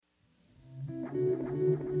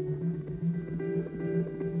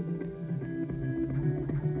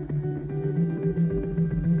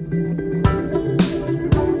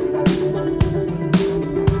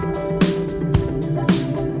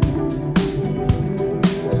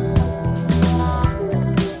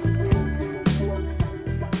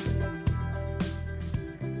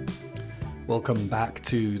Welcome back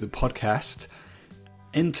to the podcast.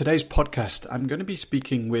 In today's podcast, I'm going to be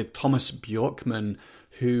speaking with Tomas Björkman,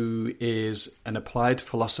 who is an applied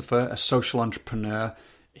philosopher, a social entrepreneur.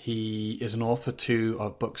 He is an author too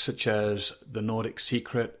of books such as The Nordic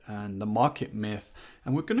Secret and The Market Myth.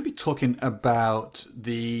 And we're going to be talking about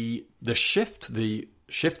the shift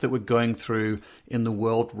that we're going through in the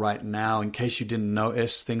world right now. In case you didn't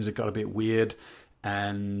notice, things have got a bit weird,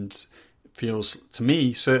 and it feels to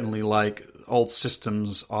me certainly like old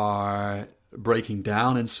systems are breaking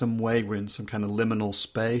down in some way. We're in some kind of liminal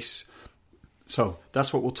space. So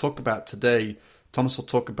that's what we'll talk about today. Thomas will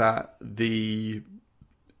talk about the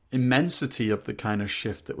immensity of the kind of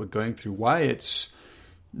shift that we're going through, why it's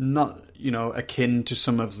not, akin to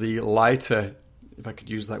some of the lighter, if I could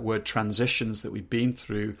use that word, transitions that we've been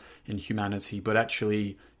through in humanity, but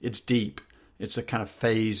actually it's deep. It's a kind of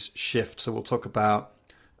phase shift. So we'll talk about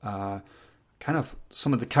kind of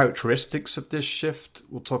some of the characteristics of this shift.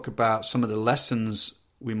 We'll talk about some of the lessons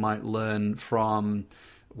we might learn from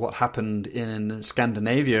what happened in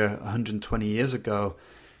Scandinavia 120 years ago.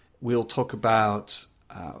 We'll talk about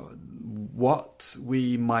what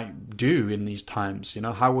we might do in these times,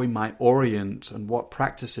 how we might orient and what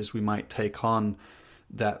practices we might take on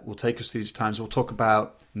that will take us through these times. We'll talk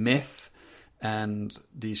about myth and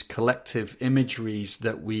these collective imageries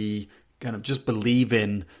that we kind of just believe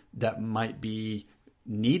in that might be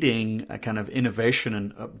needing a kind of innovation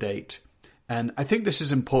and update. And I think this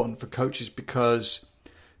is important for coaches because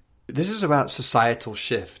this is about societal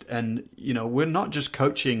shift. And, we're not just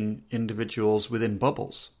coaching individuals within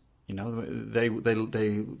bubbles. They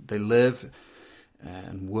live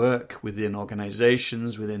and work within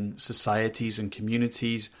organizations, within societies and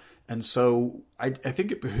communities. And so I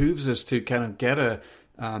think it behooves us to kind of get a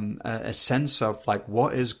sense of like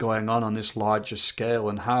what is going on this larger scale,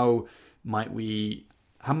 and how might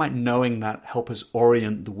knowing that help us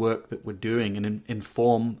orient the work that we're doing and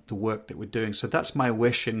inform the work that we're doing. So that's my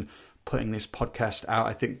wish in putting this podcast out.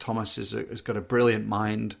 I think Thomas has got a brilliant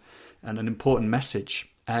mind and an important message.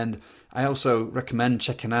 And I also recommend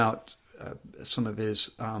checking out some of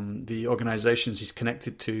his the organizations he's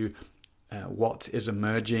connected to,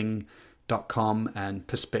 whatisemerging.com and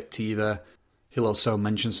Perspectiva. He'll also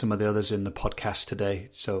mention some of the others in the podcast today,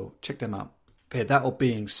 so check them out. Okay, that all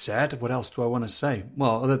being said, what else do I want to say?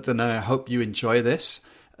 Well, other than I hope you enjoy this,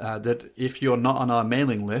 that if you're not on our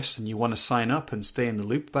mailing list and you want to sign up and stay in the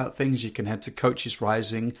loop about things, you can head to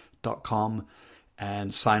coachesrising.com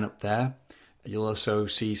and sign up there. You'll also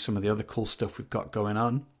see some of the other cool stuff we've got going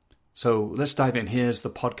on. So let's dive in. Here's the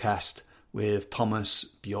podcast with Tomas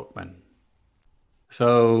Björkman.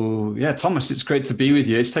 So, yeah, Thomas, it's great to be with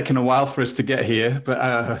you. It's taken a while for us to get here, but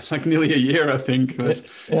like nearly a year, I think. Yes,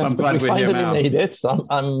 I'm glad we're here now. We finally made it. So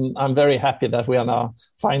I'm very happy that we are now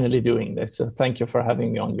finally doing this. So thank you for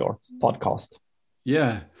having me on your podcast.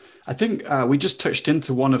 Yeah, I think we just touched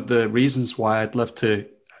into one of the reasons why I'd love to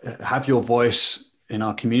have your voice in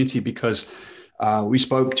our community, because we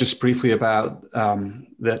spoke just briefly about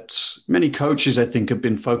that many coaches, I think, have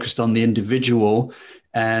been focused on the individual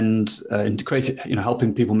and integrated,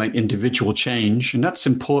 helping people make individual change. And that's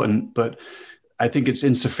important, but I think it's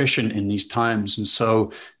insufficient in these times. And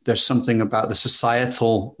so there's something about the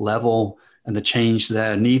societal level and the change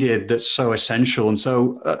there needed that's so essential. And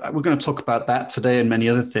so we're going to talk about that today and many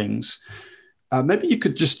other things. Maybe you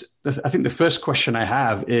could I think the first question I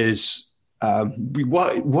have is,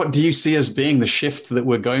 what do you see as being the shift that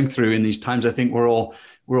we're going through in these times? I think we're all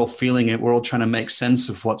feeling it. We're all trying to make sense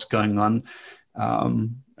of what's going on.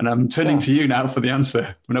 And I'm turning to you now for the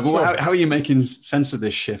answer. Sure. How are you making sense of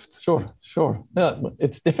this shift? Sure. Yeah,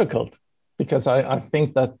 it's difficult because I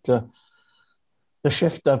think that the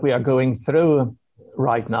shift that we are going through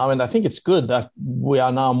right now, and I think it's good that we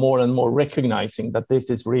are now more and more recognizing that this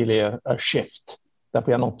is really a shift, that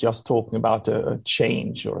we are not just talking about a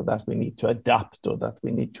change, or that we need to adapt, or that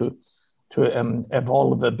we need to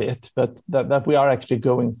evolve a bit, but that we are actually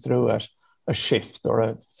going through a shift or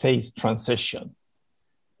a phase transition.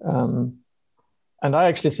 And I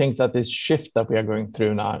actually think that this shift that we are going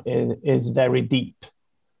through now is very deep.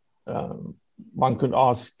 One could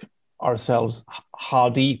ask ourselves how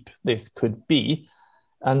deep this could be.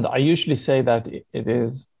 And I usually say that it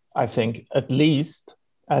is, I think, at least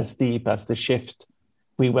as deep as the shift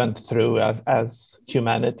we went through as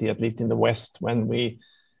humanity, at least in the West, when we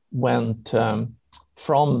went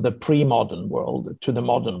from the pre-modern world to the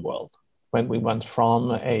modern world, when we went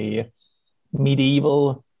from a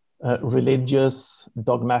medieval, religious,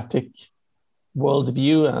 dogmatic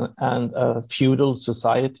worldview and a feudal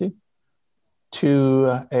society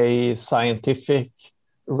to a scientific,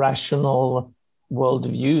 rational,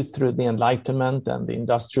 worldview through the Enlightenment and the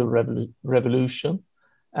Industrial Revolution,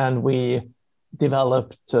 and we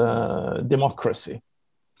developed democracy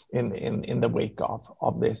in the wake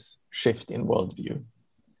of this shift in worldview.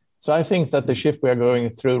 So I think that the shift we are going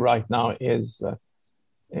through right now is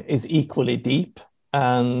equally deep,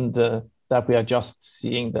 and that we are just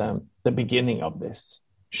seeing the beginning of this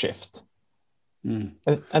shift.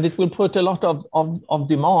 And it will put a lot of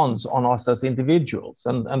demands on us as individuals,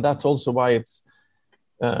 and that's also why it's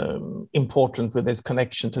important with this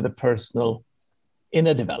connection to the personal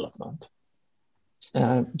inner development.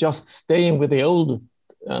 Just staying with the old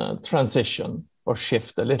transition or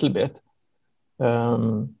shift a little bit.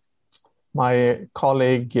 My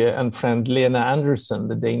colleague and friend Lena Andersen,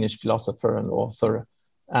 the Danish philosopher and author,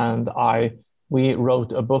 and we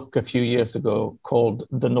wrote a book a few years ago called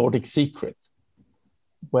The Nordic Secret,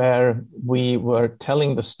 where we were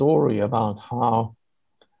telling the story about how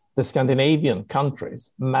the Scandinavian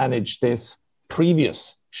countries managed this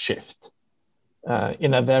previous shift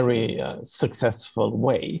in a very successful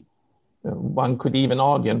way. One could even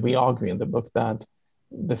argue, and we argue in the book, that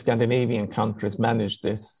the Scandinavian countries managed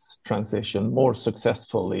this transition more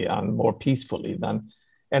successfully and more peacefully than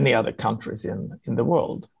any other countries in the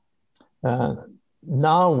world.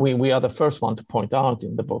 Now we are the first one to point out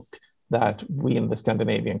in the book that we in the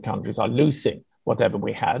Scandinavian countries are losing whatever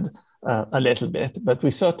we had a little bit, but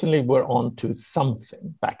we certainly were on to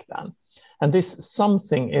something back then. And this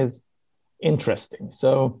something is interesting.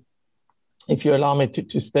 So if you allow me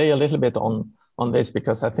to stay a little bit on this,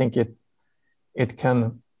 because I think it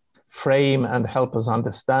can frame and help us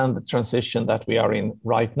understand the transition that we are in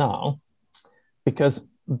right now. Because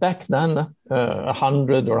back then,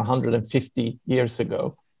 100 or 150 years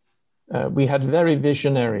ago, we had very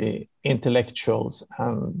visionary intellectuals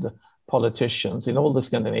and politicians in all the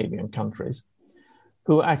Scandinavian countries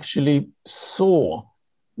who actually saw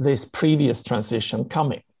this previous transition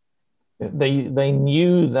coming. They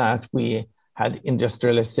knew that we had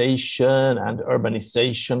industrialization and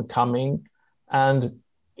urbanization coming, and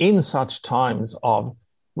in such times of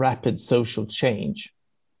rapid social change,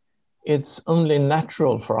 it's only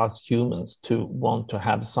natural for us humans to want to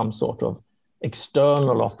have some sort of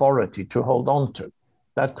external authority to hold on to.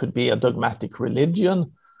 That could be a dogmatic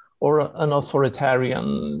religion or an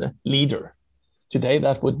authoritarian leader. Today,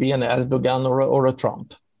 that would be an Erdogan or a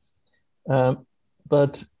Trump.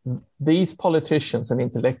 But these politicians and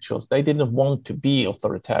intellectuals, they didn't want to be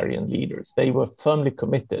authoritarian leaders. They were firmly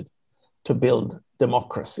committed to build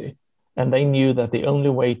democracy. And they knew that the only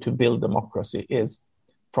way to build democracy is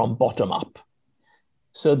from bottom up.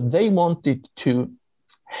 So they wanted to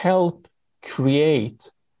help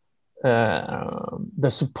create the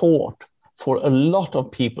support for a lot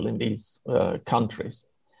of people in these countries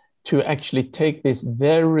to actually take this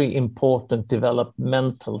very important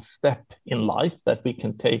developmental step in life that we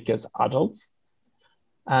can take as adults.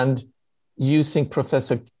 And using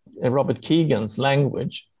Professor Robert Keegan's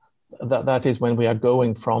language, that is when we are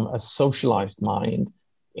going from a socialized mind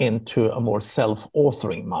into a more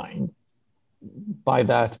self-authoring mind. By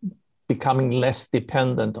that, becoming less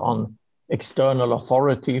dependent on external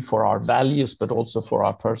authority for our values, but also for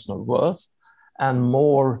our personal worth, and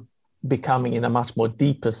more becoming, in a much more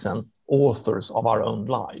deeper sense, authors of our own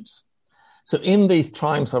lives. So in these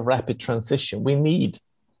times of rapid transition, we need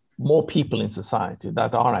more people in society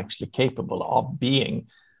that are actually capable of being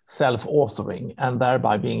self-authoring and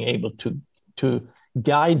thereby being able to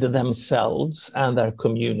guide themselves and their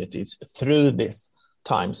communities through these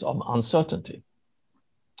times of uncertainty.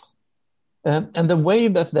 And the way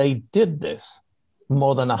that they did this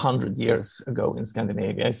more than 100 years ago in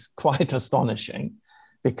Scandinavia is quite astonishing,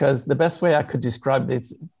 because the best way I could describe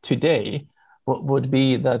this today would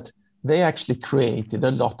be that they actually created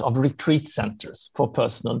a lot of retreat centers for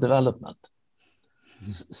personal development.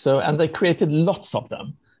 So, and they created lots of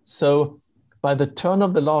them. So by the turn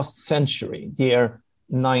of the last century, year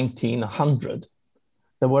 1900,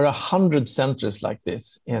 there were 100 centers like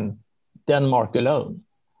this in Denmark alone,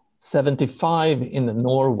 75 in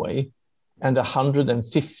Norway, and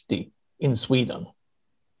 150 in Sweden,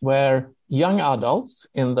 where young adults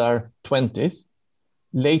in their 20s,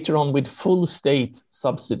 later on with full state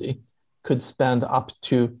subsidy, could spend up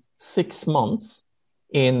to 6 months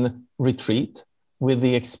in retreat with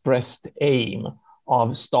the expressed aim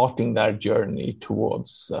of starting their journey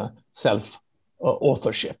towards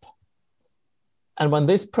self-authorship. And when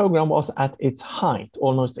this program was at its height,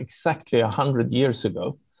 almost exactly 100 years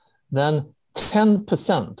ago, then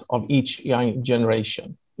 10% of each young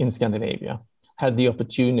generation in Scandinavia had the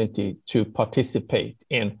opportunity to participate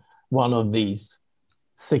in one of these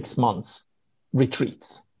 6 months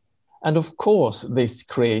retreats. And of course, this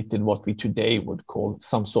created what we today would call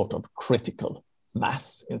some sort of critical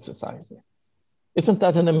mass in society. Isn't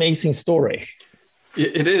that an amazing story?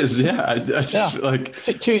 It is, yeah. I just like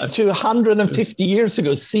to 150 years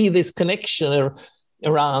ago, see this connection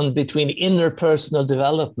around between interpersonal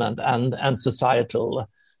development and societal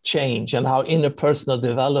change, and how interpersonal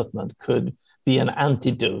development could be an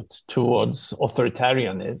antidote towards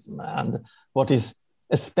authoritarianism, and what is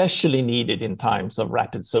especially needed in times of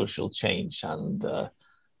rapid social change and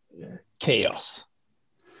chaos.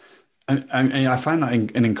 I find that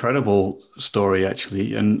an incredible story,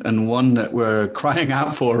 actually, and one that we're crying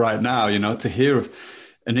out for right now, to hear of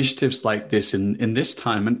initiatives like this in this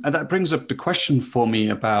time. And that brings up the question for me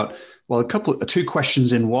about, well, two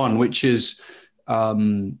questions in one, which is,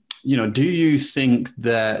 do you think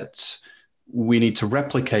that we need to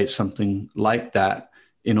replicate something like that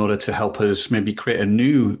in order to help us maybe create a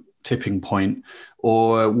new tipping point?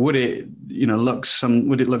 Or would it,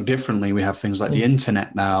 look differently? We have things like the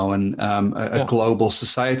internet now and a global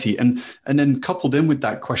society. And then coupled in with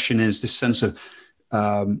that question is this sense of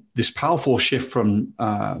this powerful shift from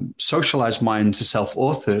socialized mind to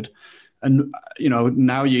self-authored. And,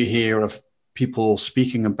 now you hear of people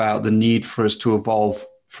speaking about the need for us to evolve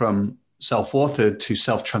from self-authored to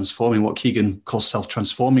self-transforming, what Keegan calls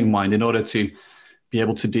self-transforming mind, in order to be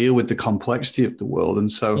able to deal with the complexity of the world.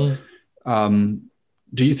 And so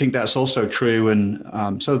do you think that's also true?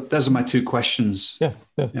 And so those are my two questions. Yes.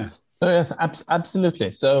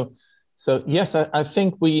 Absolutely. So yes, I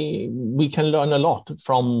think we can learn a lot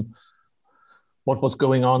from what was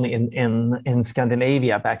going on in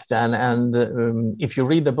Scandinavia back then. And if you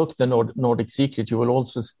read the book, The Nordic Secret, you will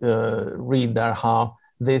also read there how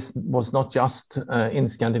this was not just in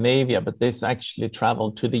Scandinavia, but this actually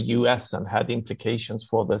traveled to the US and had implications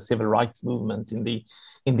for the civil rights movement in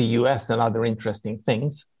the US and other interesting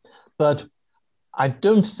things. But I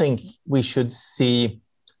don't think we should see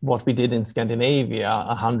what we did in Scandinavia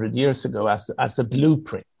 100 years ago as a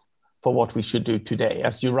blueprint for what we should do today.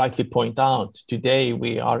 As you rightly point out, today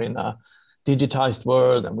we are in a digitized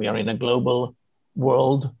world and we are in a global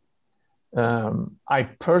world. I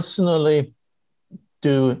personally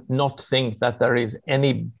do not think that there is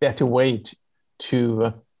any better way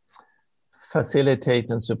to facilitate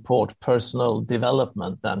and support personal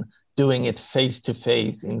development than doing it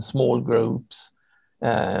face-to-face in small groups,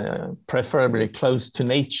 preferably close to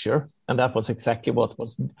nature. And that was exactly what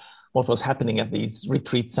was happening at these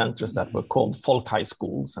retreat centers that were called folk high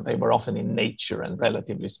schools, and they were often in nature and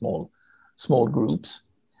relatively small groups.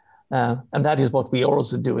 And that is what we are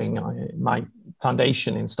also doing. My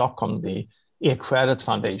foundation in Stockholm, the Ekskäret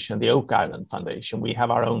Foundation, the Oak Island Foundation, we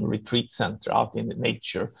have our own retreat center out in the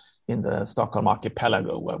nature in the Stockholm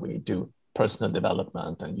archipelago, where we do personal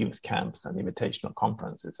development and youth camps and invitational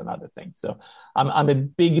conferences and other things. So I'm a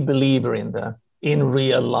big believer in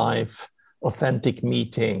real life, authentic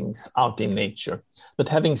meetings out in nature. But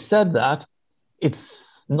having said that,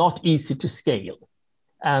 it's not easy to scale.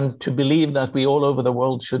 And to believe that we all over the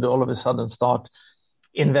world should all of a sudden start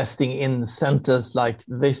investing in centers like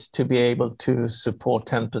this to be able to support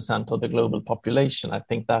 10% of the global population, I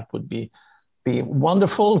think that would be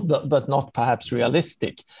wonderful, but not perhaps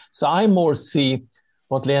realistic. So I more see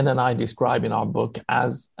what Lena and I describe in our book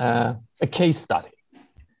as a case study,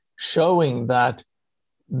 showing that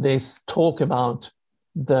this talk about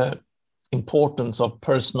the importance of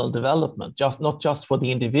personal development, not just for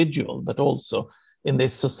the individual, but also in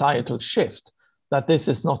this societal shift, that this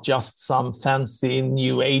is not just some fancy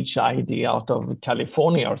new age idea out of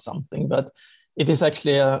California or something, but it is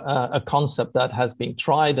actually a concept that has been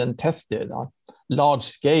tried and tested on large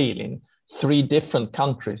scale in 3 different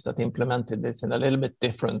countries that implemented this in a little bit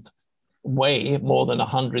different way more than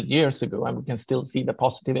 100 years ago, and we can still see the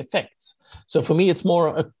positive effects. So for me, it's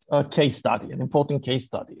more a case study, an important case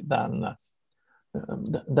study than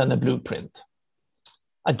a blueprint.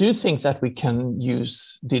 I do think that we can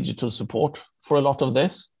use digital support for a lot of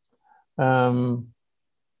this. My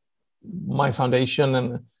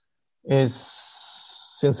foundation is,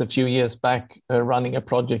 since a few years back, running a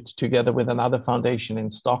project together with another foundation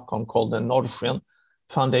in Stockholm called the Nordic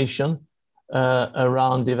Foundation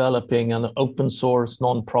around developing an open source,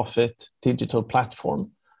 non-profit digital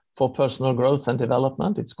platform for personal growth and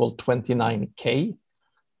development. It's called 29K.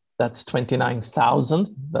 That's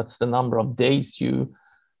 29,000. That's the number of days you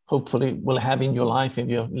hopefully will have in your life if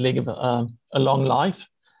you live a long life.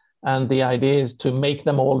 And the idea is to make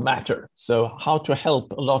them all matter. So how to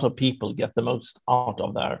help a lot of people get the most out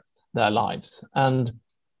of their lives. And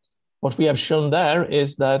what we have shown there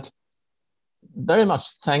is that very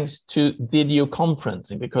much thanks to video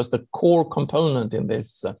conferencing, because the core component in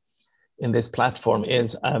this in this platform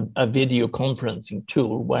is a video conferencing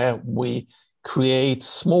tool where we create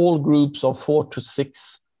small groups of 4 to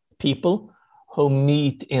 6 people who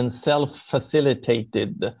meet in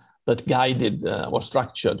self-facilitated but guided or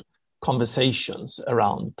structured conversations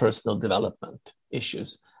around personal development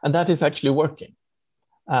issues. And that is actually working.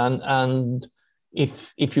 And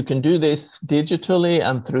if you can do this digitally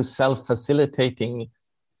and through self-facilitating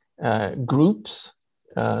groups,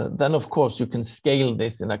 then of course you can scale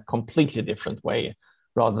this in a completely different way,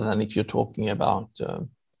 rather than if you're talking about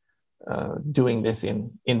doing this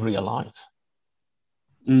in real life.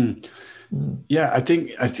 Yeah,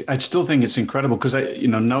 I still think it's incredible because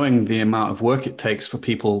knowing the amount of work it takes for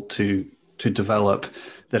people to develop,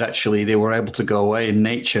 that actually they were able to go away in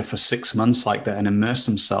nature for 6 months like that and immerse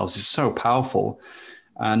themselves is so powerful.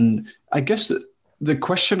 And I guess that the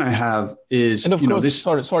question I have is, and of course,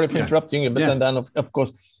 sorry for interrupting you, but then of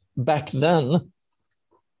course, back then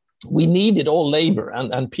we needed all labor,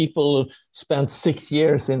 and people spent 6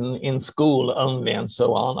 years in school only and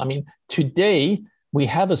so on. I mean, today we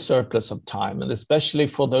have a surplus of time, and especially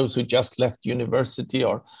for those who just left university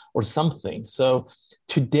or something. So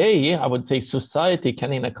today, I would say society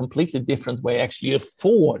can, in a completely different way, actually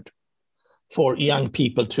afford for young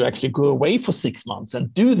people to actually go away for 6 months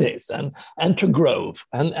and do this and to grow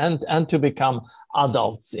and to become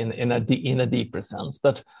adults in a deeper sense.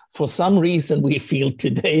 But for some reason, we feel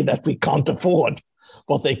today that we can't afford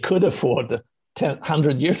what they could afford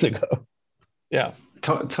 100 years ago. Yeah.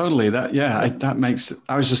 Totally. That makes.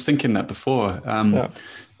 I was just thinking that before.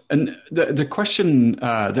 And the question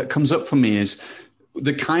that comes up for me is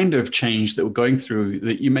the kind of change that we're going through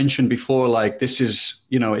that you mentioned before. Like this is,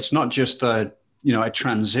 it's not just a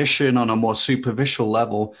transition on a more superficial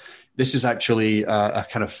level. This is actually a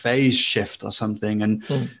kind of phase shift or something. And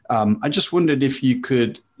I just wondered if you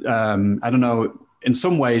could, I don't know. In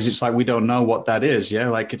some ways, it's like we don't know what that is. Yeah,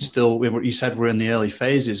 like it's still. You said we're in the early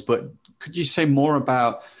phases, but could you say more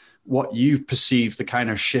about what you perceive the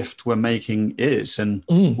kind of shift we're making is and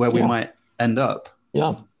where we might end up?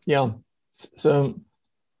 Yeah. So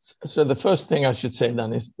the first thing I should say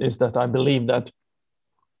then is that I believe that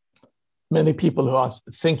many people who are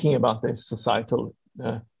thinking about this societal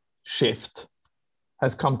shift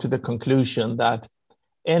has come to the conclusion that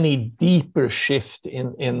any deeper shift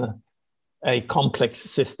in a complex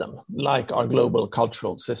system, like our global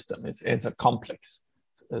cultural system is a complex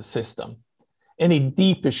system. Any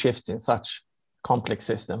deeper shift in such complex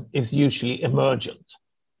system is usually emergent.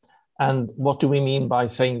 And what do we mean by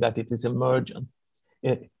saying that it is emergent?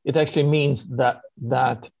 It actually means that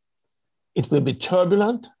it will be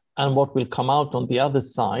turbulent, and what will come out on the other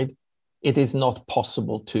side, it is not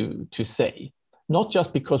possible to say. Not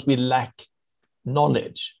just because we lack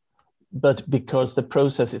knowledge, but because the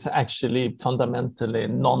process is actually fundamentally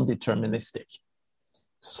non-deterministic.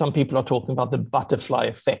 Some people are talking about the butterfly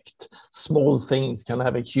effect. Small things can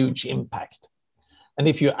have a huge impact. And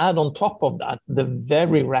if you add on top of that the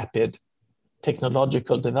very rapid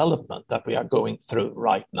technological development that we are going through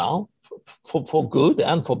right now, for good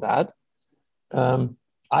and for bad,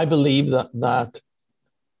 I believe that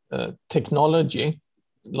technology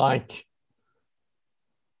like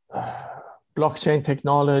blockchain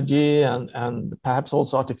technology and perhaps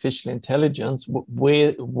also artificial intelligence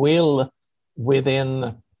will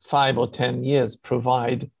within 5 or 10 years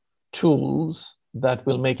provide tools that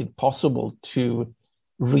will make it possible to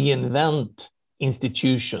reinvent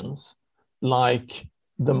institutions like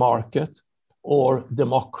the market or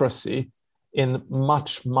democracy in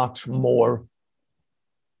much, much more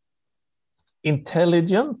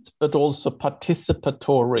intelligent but also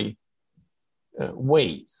participatory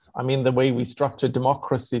ways. I mean, the way we structured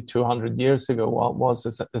democracy 200 years ago was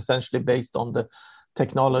essentially based on the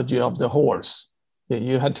technology of the horse.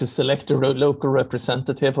 You had to select a local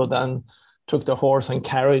representative who then took the horse and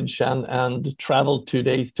carriage and traveled 2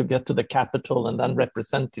 days to get to the capital and then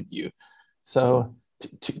represented you. So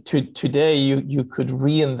today you could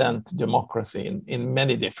reinvent democracy in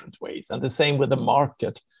many different ways. And the same with the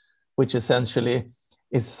market, which essentially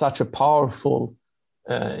is such a powerful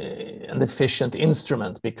and efficient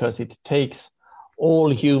instrument because it takes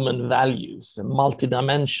all human values, a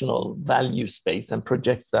multidimensional value space, and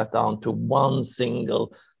projects that down to one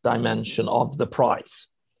single dimension of the price.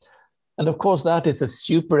 And of course, that is a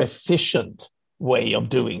super efficient way of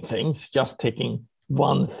doing things, just taking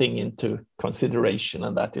one thing into consideration,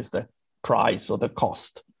 and that is the price or the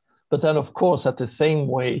cost. But then, of course, at the same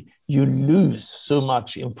way, you lose so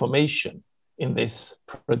much information in this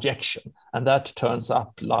projection, and that turns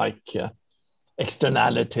up like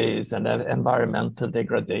externalities and environmental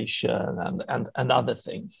degradation and other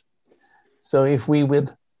things. So if we with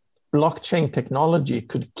blockchain technology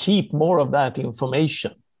could keep more of that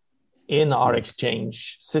information in our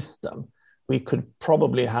exchange system, we could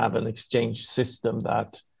probably have an exchange system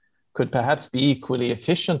that could perhaps be equally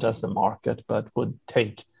efficient as the market, but would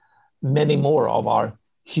take many more of our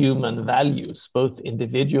human values, both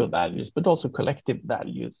individual values, but also collective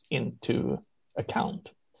values, into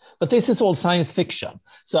account. But this is all science fiction.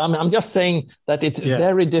 So I'm just saying that it's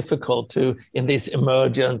very difficult to, in this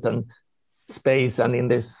emergent and space and in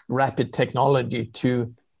this rapid technology,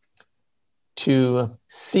 to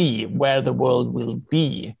see where the world will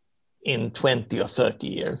be in 20 or 30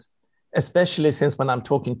 years, especially since when I'm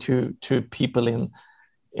talking to people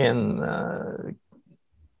in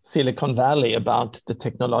Silicon Valley about the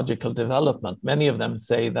technological development, many of them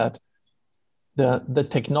say that the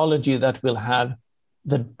technology that will have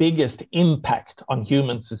the biggest impact on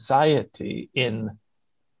human society in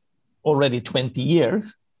already 20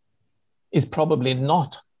 years is probably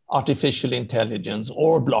not artificial intelligence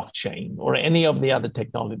or blockchain or any of the other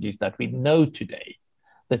technologies that we know today.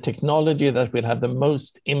 The technology that will have the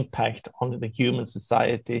most impact on the human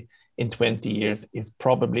society in 20 years is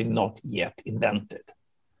probably not yet invented.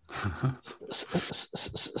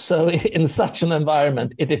 So in such an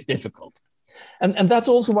environment, it is difficult. And that's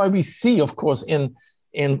also why we see, of course, in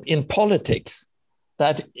politics,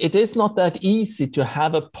 that it is not that easy to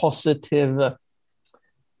have a positive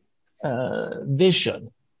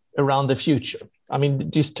vision around the future. I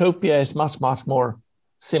mean, dystopia is much, much more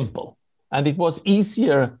simple. And it was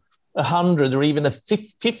easier 100 or even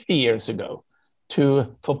 50 years ago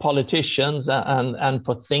for politicians and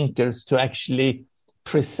for thinkers to actually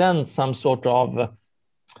present some sort of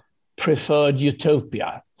preferred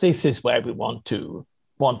utopia. This is where we want to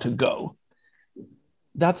go.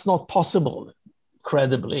 That's not possible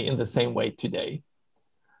credibly in the same way today.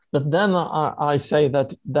 But then I say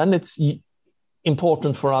that then it's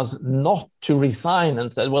important for us not to resign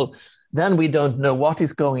and say, well, then we don't know what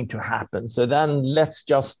is going to happen. So then let's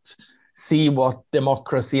just see where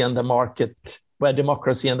democracy and the market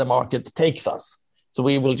takes us. So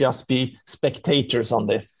we will just be spectators on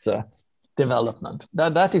this development.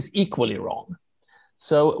 That is equally wrong.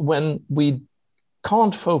 So when we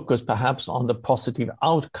can't focus perhaps on the positive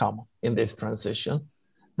outcome in this transition,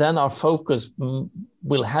 then our focus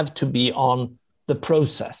will have to be on the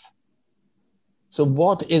process. So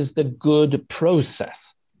what is the good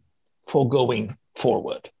process for going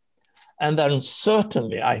forward? And then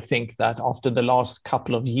certainly I think that after the last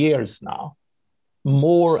couple of years now,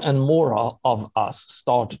 more and more of us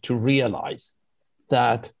start to realize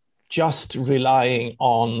that just relying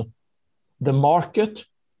on the market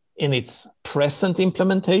in its present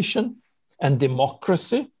implementation and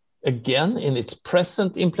democracy, again, in its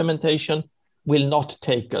present implementation, will not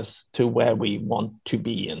take us to where we want to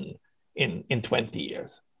be in 20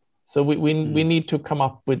 years. So we need to come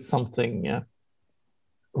up with something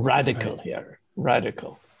radical here,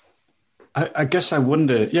 radical. I guess I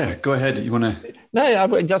wonder, go ahead. You want to? No,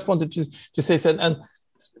 I just wanted to say so. And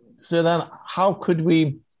so then how could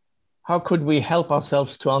we help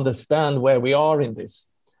ourselves to understand where we are in this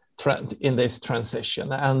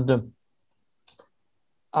transition? And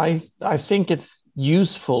I think it's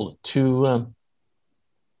useful to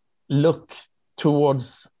look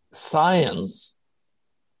towards science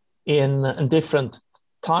in different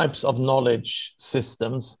types of knowledge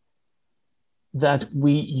systems that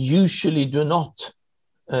we usually do not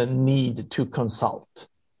need to consult.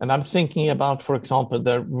 And I'm thinking about, for example,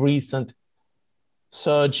 the recent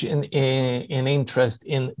surge in interest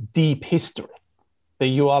in deep history,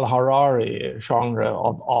 the Yuval Harari genre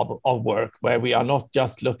of work, where we are not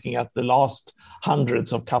just looking at the last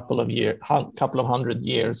couple of hundred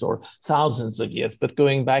years or thousands of years, but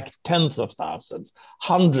going back tens of thousands,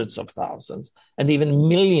 hundreds of thousands, and even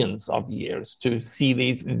millions of years to see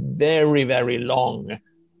these very, very long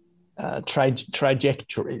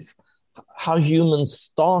trajectories. How humans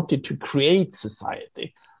started to create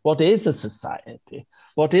society. What is a society?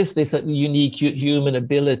 What is this unique human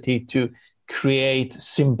ability to create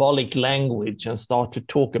symbolic language and start to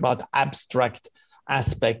talk about abstract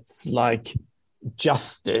aspects like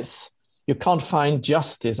justice? You can't find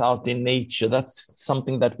justice out in nature. That's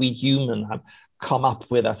something that we humans have come up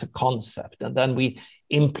with as a concept. And then we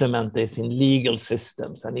implement this in legal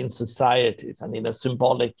systems and in societies and in a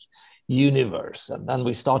symbolic universe. And then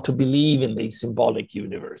we start to believe in these symbolic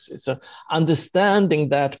universes. So understanding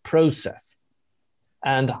that process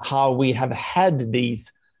and how we have had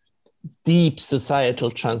these deep societal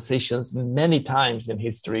transitions many times in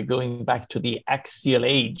history, going back to the axial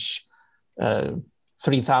age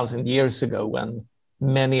 3,000 years ago, when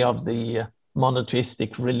many of the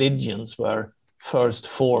monotheistic religions were first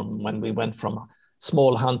form when we went from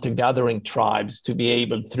small hunter-gathering tribes to be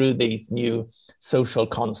able, through these new social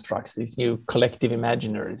constructs, these new collective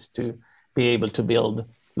imaginaries, to be able to build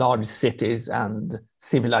large cities and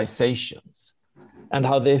civilizations, and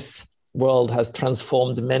how this world has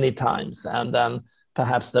transformed many times, and then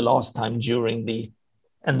perhaps the last time during the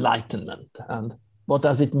Enlightenment. And what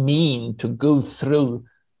does it mean to go through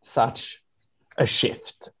such a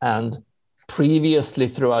shift? And previously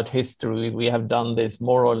throughout history, we have done this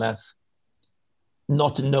more or less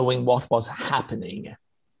not knowing what was happening.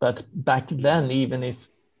 But back then, even if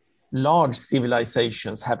large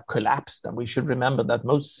civilizations have collapsed, and we should remember that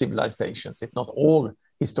most civilizations, if not all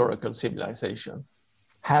historical civilization,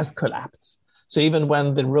 has collapsed. So even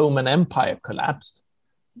when the Roman Empire collapsed,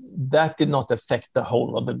 that did not affect the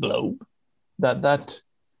whole of the globe. That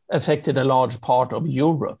affected a large part of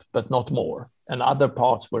Europe, but not more. And other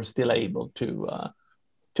parts were still able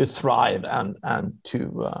to thrive and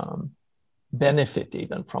to benefit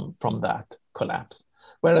even from that collapse.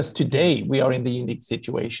 Whereas today we are in the unique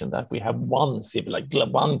situation that we have one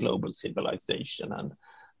global civilization, and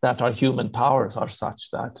that our human powers are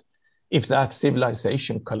such that if that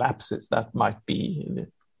civilization collapses, that might be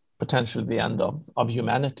potentially the end of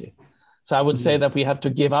humanity. So I would say that we have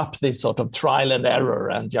to give up this sort of trial and error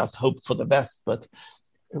and just hope for the best, but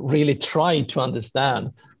really try to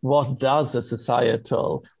understand, what does a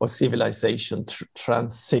societal or civilization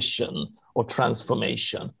transition or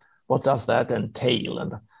transformation, what does that entail,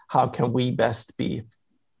 and how can we best be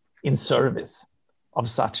in service of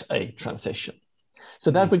such a transition?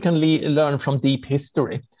 So that we can learn from deep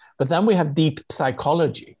history. But then we have deep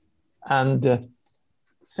psychology. And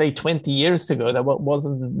say 20 years ago, there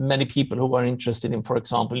wasn't many people who were interested in, for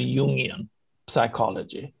example, Jungian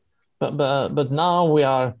psychology. But now we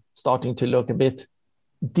are starting to look a bit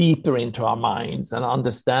deeper into our minds and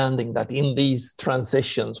understanding that in these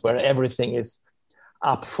transitions where everything is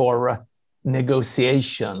up for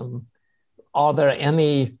negotiation, are there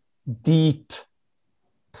any deep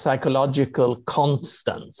psychological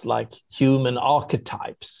constants like human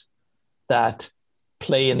archetypes that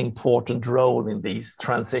play an important role in these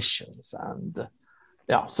transitions? And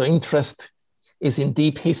so interest is in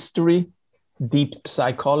deep history, deep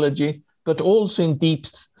psychology, but also in deep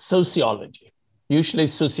sociology. Usually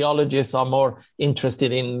sociologists are more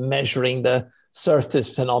interested in measuring the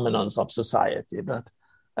surface phenomena of society. But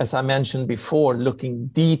as I mentioned before, looking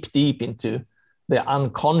deep into the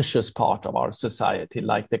unconscious part of our society,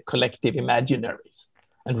 like the collective imaginaries,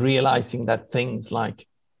 and realizing that things like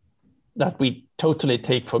that we totally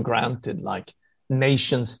take for granted, like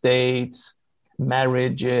nation states,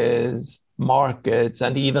 marriages, markets,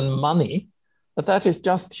 and even money, that is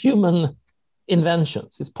just human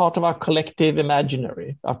inventions. It's part of our collective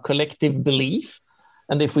imaginary, our collective belief.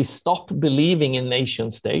 And if we stop believing in nation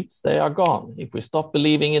states, they are gone. If we stop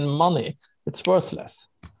believing in money, it's worthless.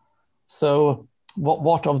 So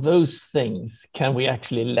what of those things can we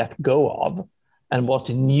actually let go of? And what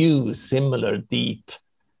new, similar, deep,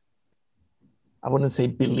 I wouldn't say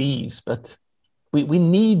beliefs, but we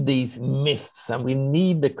need these myths and we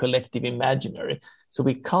need the collective imaginary. So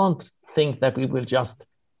we can't think that we will just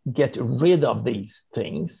get rid of these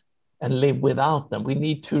things and live without them. We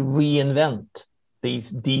need to reinvent these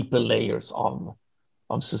deeper layers of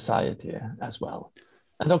society as well.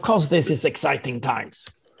 And of course, this is exciting times.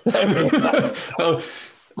 Well,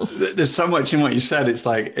 there's so much in what you said. It's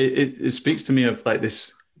like, it speaks to me of like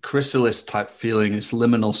this chrysalis type feeling, this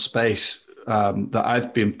liminal space that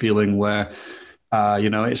I've been feeling where,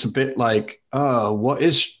 it's a bit like, what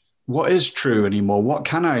is true anymore? What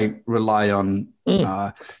can I rely on?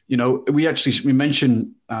 We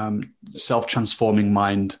mentioned self-transforming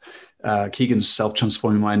mind, Keegan's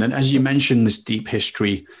self-transforming mind. And as you mentioned this deep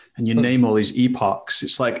history and you name all these epochs,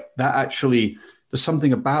 it's like that actually, there's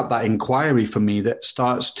something about that inquiry for me that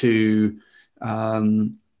starts to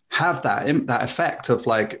have that effect of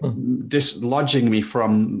like dislodging me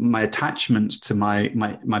from my attachments to my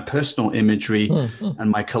personal imagery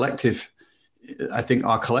and my collective, I think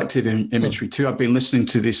our collective imagery too. I've been listening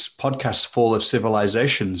to this podcast, Fall of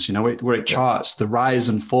Civilizations, where it charts the rise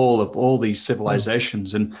and fall of all these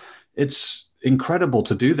civilizations. And it's incredible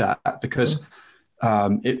to do that because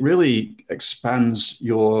it really expands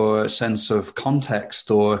your sense of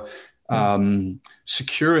context or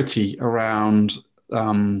security around,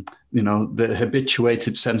 the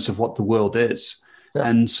habituated sense of what the world is. Yeah.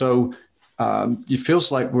 And so it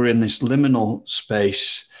feels like we're in this liminal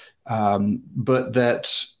space, but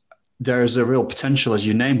that there is a real potential, as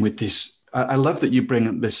you name, with this. I love that you bring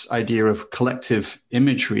up this idea of collective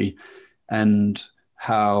imagery and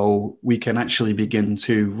how we can actually begin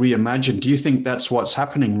to reimagine. Do you think that's what's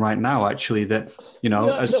happening right now, actually, that,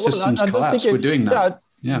 as systems collapse, we're doing that?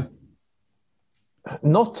 Yeah.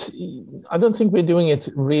 I don't think we're doing it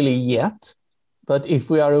really yet, but if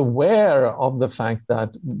we are aware of the fact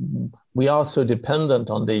that we are so dependent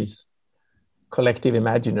on these collective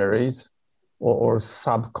imaginaries or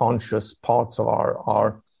subconscious parts of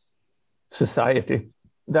our society,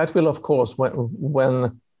 that will, of course,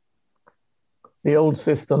 when the old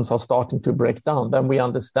systems are starting to break down, then we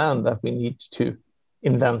understand that we need to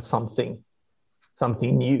invent something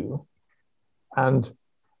new. And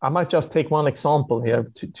I might just take one example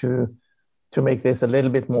here to make this a little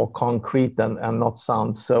bit more concrete and not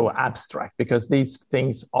sound so abstract, because these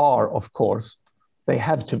things are, of course, they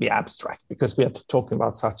have to be abstract because we are talking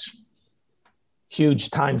about such huge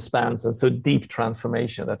time spans and so deep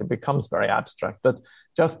transformation that it becomes very abstract. But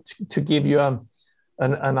just to give you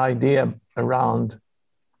an idea around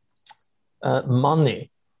money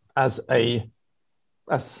as a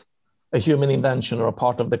human invention or a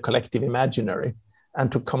part of the collective imaginary,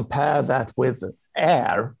 and to compare that with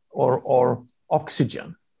air or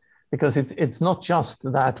oxygen, because it's not just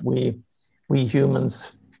that we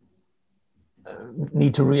humans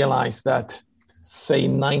need to realize that, say,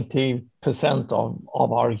 90%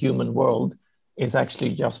 of our human world is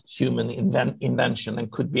actually just human invention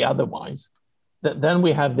and could be otherwise. Then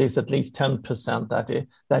we have this at least 10%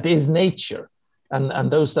 that is nature. And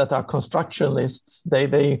those that are constructionists,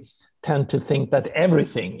 they tend to think that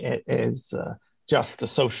everything is just a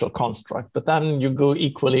social construct. But then you go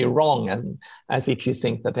equally wrong as if you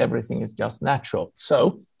think that everything is just natural.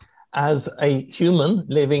 So as a human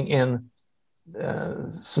living in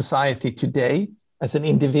society today, as an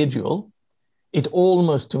individual, it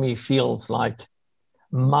almost to me feels like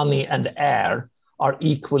money and air are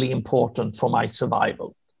equally important for my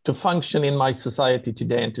survival. To function in my society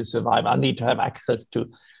today and to survive, I need to have access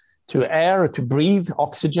to air, to breathe,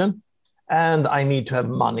 oxygen, and I need to have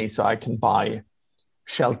money so I can buy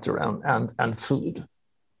shelter and food.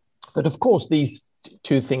 But of course, these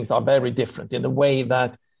two things are very different in the way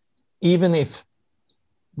that even if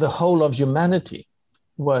the whole of humanity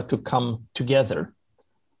were to come together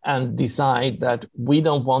and decide that we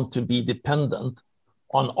don't want to be dependent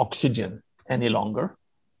on oxygen any longer,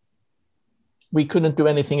 we couldn't do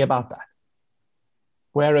anything about that.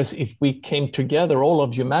 Whereas if we came together, all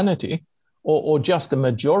of humanity, or just a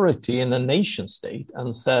majority in a nation state,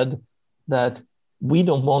 and said that we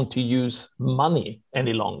don't want to use money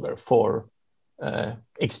any longer for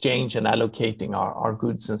exchange and allocating our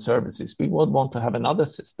goods and services, we would want to have another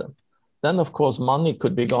system. Then, of course, money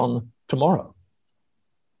could be gone tomorrow.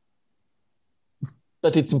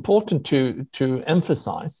 But it's important to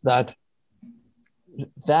emphasize that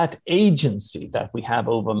agency that we have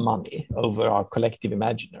over money, over our collective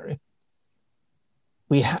imaginary,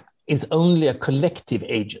 is only a collective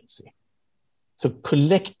agency. So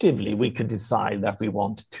collectively, we could decide that we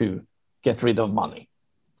want to get rid of money.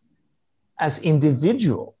 As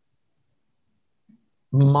individual,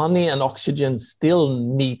 money and oxygen still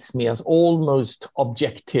meets me as almost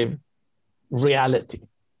objective reality.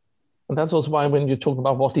 And that's also why when you talk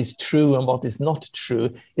about what is true and what is not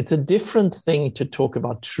true, it's a different thing to talk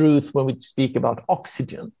about truth when we speak about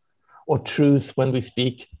oxygen, or truth when we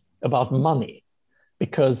speak about money,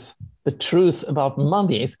 because the truth about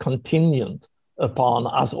money is contingent upon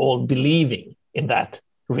us all believing in that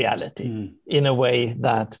reality in a way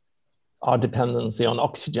that our dependency on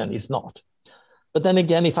oxygen is not. But then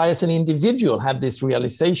again, if I as an individual have this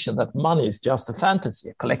realization that money is just a fantasy,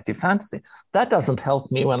 a collective fantasy, that doesn't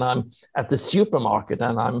help me when I'm at the supermarket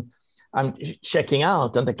and I'm checking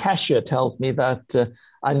out and the cashier tells me that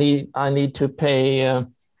I need to pay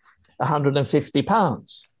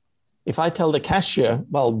 £150. If I tell the cashier,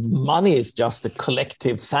 well, money is just a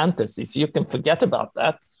collective fantasy, so you can forget about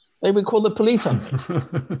that, they will call the police on me.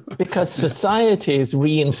 Because society is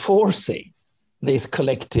reinforcing this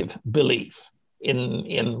collective belief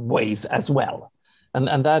in ways as well.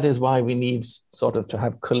 And that is why we need sort of to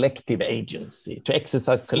have collective agency, to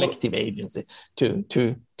exercise collective agency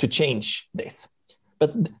to change this.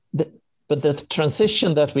 But the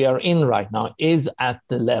transition that we are in right now is at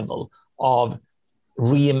the level of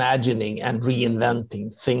reimagining and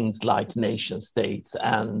reinventing things like nation states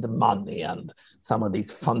and money and some of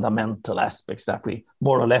these fundamental aspects that we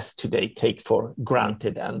more or less today take for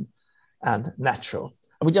granted and natural.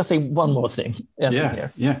 I would just say one more thing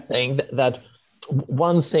here, saying that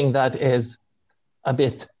one thing that is a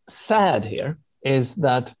bit sad here is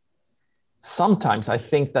that sometimes I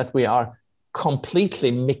think that we are completely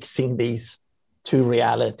mixing these two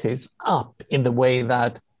realities up in the way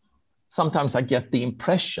that sometimes I get the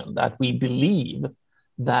impression that we believe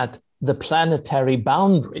that the planetary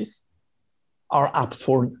boundaries are up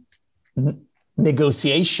for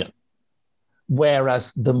negotiation,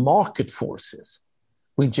 whereas the market forces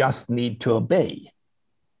we just need to obey.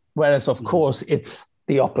 Whereas, of course, it's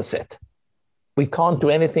the opposite. We can't do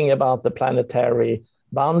anything about the planetary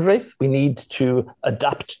boundaries. We need to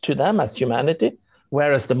adapt to them as humanity.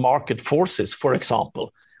 Whereas the market forces, for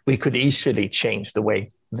example, we could easily change the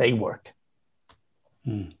way they work.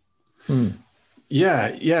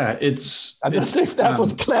 Yeah, it's. I don't know if that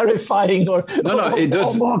was clarifying or it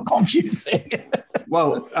does. Or more confusing.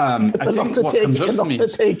 Well, I think what comes up for me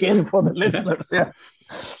is to take in for the listeners. Yeah.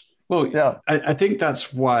 Well, yeah. I think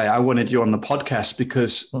that's why I wanted you on the podcast,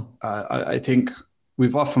 because I think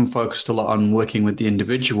we've often focused a lot on working with the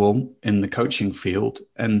individual in the coaching field,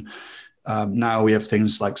 and now we have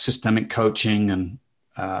things like systemic coaching, and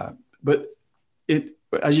but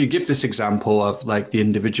as you give this example of like the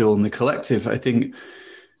individual and the collective, I think,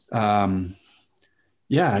 a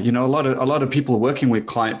lot of people working with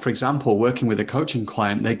client, for example, working with a coaching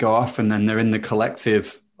client, they go off and then they're in the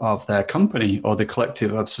collective of their company or the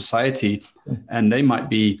collective of society, and they might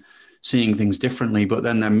be seeing things differently, but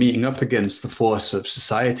then they're meeting up against the force of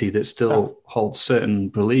society that still holds certain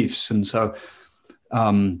beliefs. And so,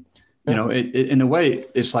 in a way,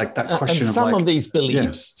 it's like that question and some of these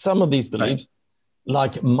beliefs, right,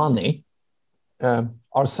 like money,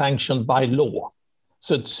 are sanctioned by law.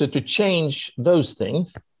 So to change those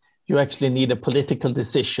things, you actually need a political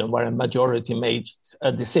decision where a majority makes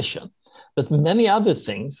a decision. But many other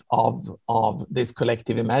things of this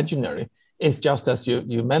collective imaginary is just as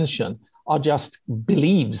you mentioned, are just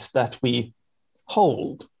beliefs that we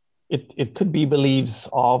hold. It could be beliefs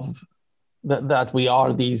of that we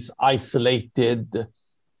are these isolated,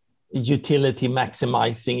 utility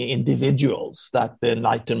maximizing individuals that the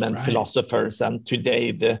Enlightenment philosophers and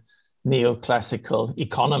today the neoclassical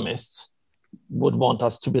economists would want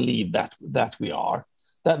us to believe that we are.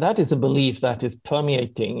 That is a belief that is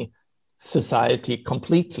permeating society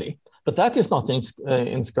completely. But that is not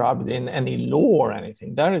inscribed in any law or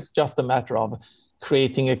anything. That is just a matter of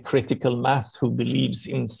creating a critical mass who believes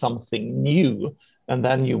in something new, and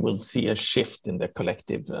then you will see a shift in the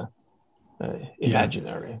collective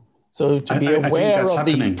imaginary. So to be aware of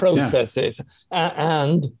these processes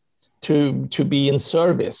and to be in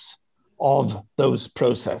service of those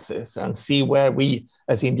processes and see where we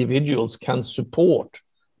as individuals can support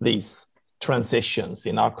these transitions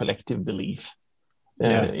in our collective belief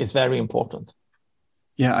is very important.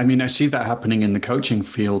 Yeah, I mean, I see that happening in the coaching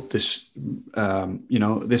field. This,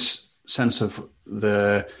 this sense of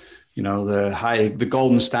the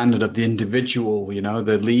golden standard of the individual.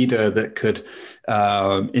 The leader that could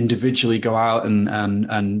individually go out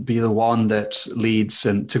and be the one that leads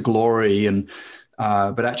and to glory, and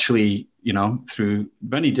but actually, through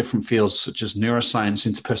many different fields such as neuroscience,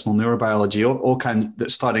 interpersonal neurobiology, all kinds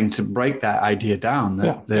that's starting to break that idea down.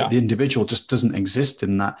 The individual just doesn't exist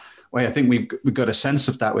in that way. I think we've got a sense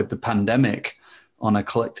of that with the pandemic on a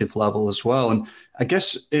collective level as well. And I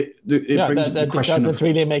guess it brings the question. It doesn't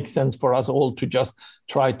really make sense for us all to just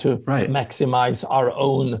try to maximize our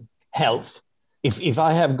own health. If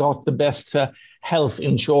I have got the best health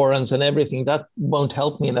insurance and everything, that won't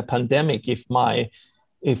help me in a pandemic. If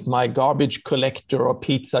my garbage collector or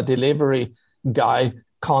pizza delivery guy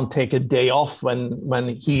can't take a day off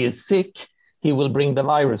when he is sick, he will bring the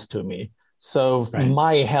virus to me. So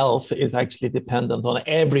my health is actually dependent on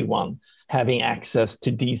everyone having access to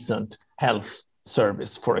decent health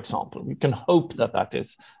service, for example. We can hope that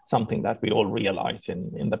is something that we all realize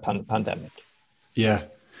in the pandemic. Yeah,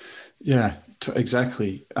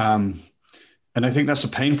 exactly. And I think that's a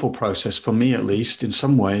painful process for me, at least in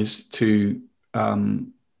some ways, to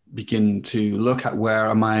begin to look at where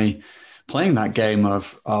am I playing that game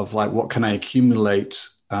of like, what can I accumulate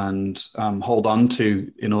and hold on to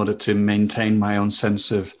in order to maintain my own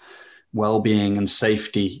sense of well-being and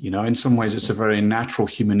safety. In some ways it's a very natural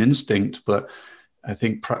human instinct, but I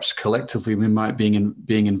think perhaps collectively we might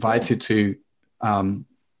being invited to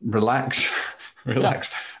relax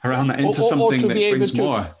around that into something that brings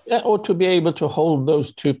more. Or to be able to hold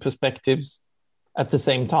those two perspectives at the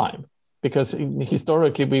same time, because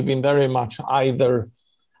historically we've been very much either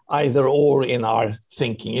or in our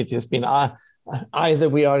thinking. It has been either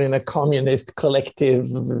we are in a communist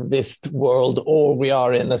collectivist world or we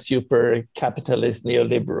are in a super capitalist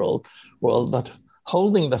neoliberal world. But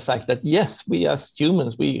holding the fact that, yes, we as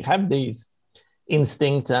humans, we have these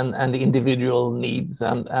instincts and individual needs,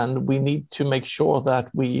 and we need to make sure that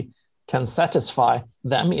we can satisfy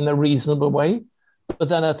them in a reasonable way. But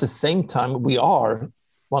then at the same time, we are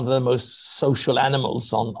one of the most social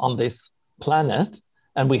animals on this planet,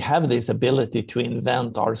 and we have this ability to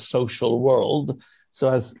invent our social world.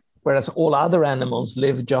 Whereas all other animals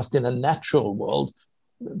live just in a natural world,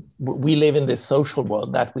 we live in this social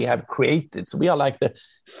world that we have created. So we are like the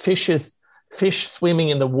fish swimming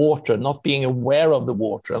in the water, not being aware of the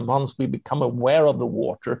water. And once we become aware of the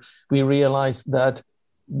water, we realize that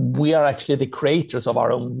we are actually the creators of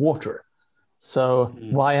our own water. So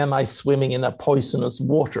why am I swimming in a poisonous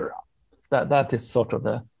water? That is sort of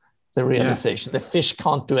the realization. The fish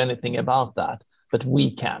can't do anything about that, but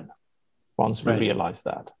we can once we realize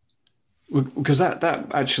that. Because that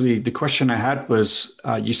actually, the question I had was,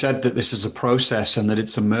 you said that this is a process and that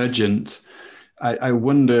it's emergent. I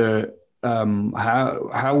wonder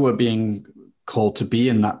how we're being called to be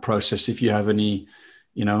in that process. If you have any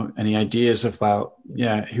ideas about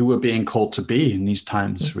who we're being called to be in these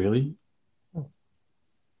times, really.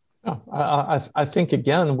 I think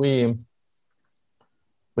again we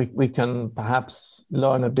can perhaps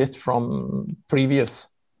learn a bit from previous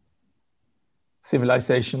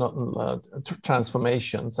civilizational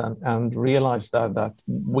transformations and realize that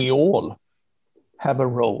we all have a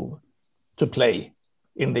role to play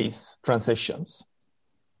in these transitions,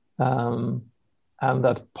 and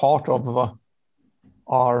that part of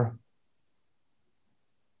our,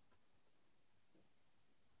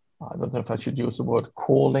 I don't know if I should use the word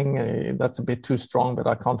calling, that's a bit too strong, but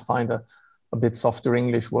I can't find a bit softer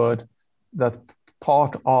English word, that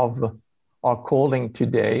part of our calling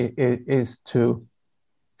today is to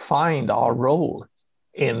find our role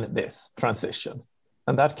in this transition.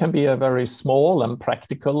 And that can be a very small and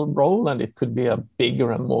practical role, and it could be a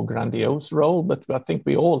bigger and more grandiose role, but I think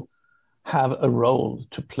we all have a role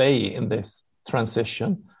to play in this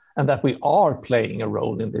transition, and that we are playing a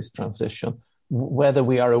role in this transition, whether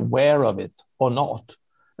we are aware of it or not.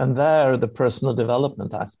 And there the personal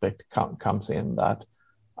development aspect comes in, that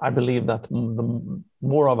I believe that the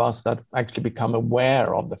more of us that actually become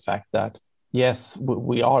aware of the fact that, yes,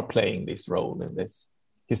 we are playing this role in this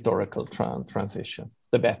historical transition,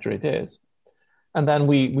 the better it is. And then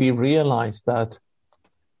we realize that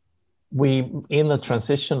in a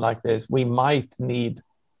transition like this, we might need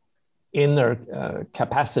inner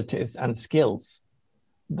capacities and skills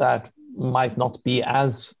that might not be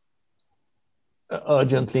as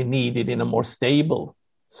urgently needed in a more stable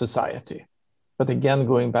society. But again,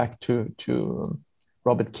 going back to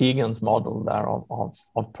Robert Keegan's model there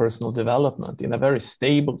of personal development, in a very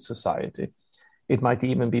stable society, it might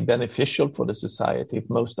even be beneficial for the society if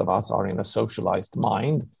most of us are in a socialized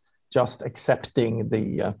mind, just accepting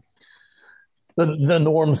the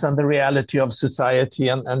norms and the reality of society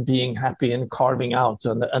and being happy and carving out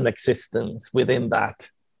an existence within that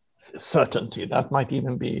certainty. That might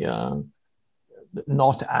even be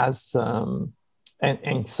not as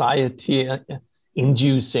anxiety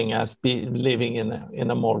inducing as living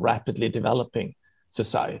in a more rapidly developing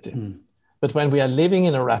society. But when we are living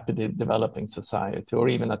in a rapidly developing society, or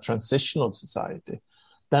even a transitional society,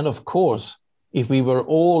 then of course, if we were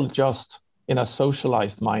all just in a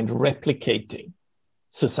socialized mind replicating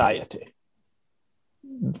society,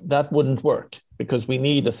 that wouldn't work, because we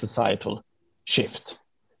need a societal shift.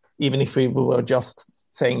 Even if we were just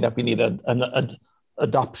saying that we need an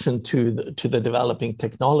adoption to the developing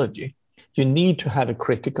technology, you need to have a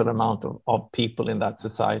critical amount of people in that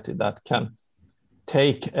society that can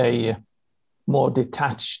take a more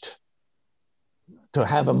detached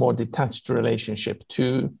relationship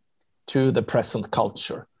to the present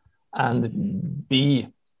culture and be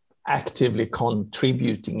actively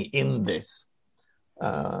contributing in this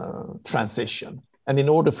transition. And in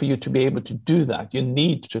order for you to be able to do that, you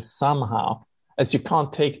need to somehow, as you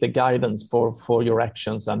can't take the guidance for your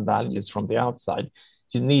actions and values from the outside,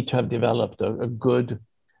 you need to have developed a good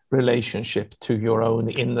relationship to your own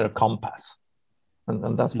inner compass.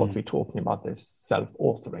 And that's what we're talking about, this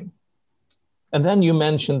self-authoring. And then you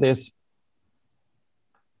mentioned this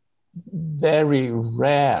very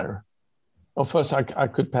rare. Well, first, I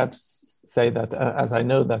could perhaps say that, as I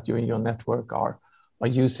know that you in your network are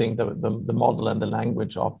using the model and the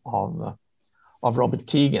language of Robert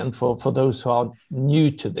Keegan. For those who are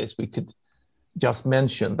new to this, we could just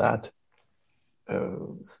mention that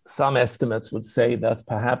some estimates would say that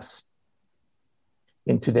perhaps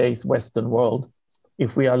in today's Western world,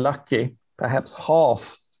 if we are lucky, perhaps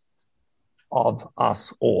half of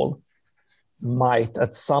us all might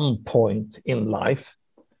at some point in life,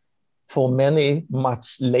 for many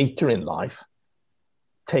much later in life,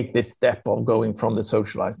 take this step of going from the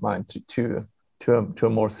socialized mind to a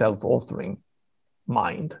more self-authoring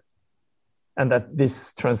mind. And that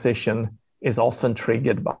this transition is often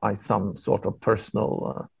triggered by some sort of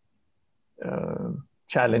personal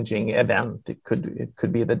challenging event. It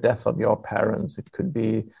could be the death of your parents. It could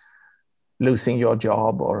be losing your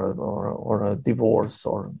job or a divorce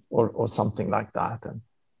or something like that. And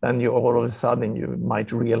then you all of a sudden you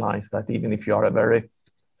might realize that even if you are a very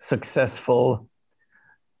successful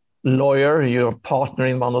lawyer, you're a partner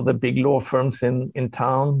in one of the big law firms in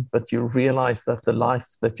town, but you realize that the life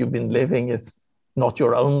that you've been living is not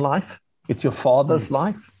your own life. It's your father's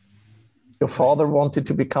life. Your father wanted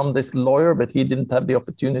to become this lawyer, but he didn't have the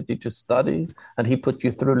opportunity to study, and he put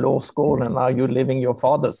you through law school, and now you're living your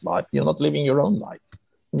father's life. You're not living your own life.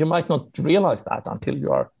 You might not realize that until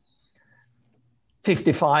you are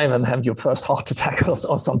 55 and have your first heart attack or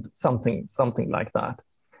something like that.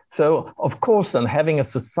 So, of course, then having a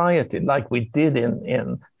society like we did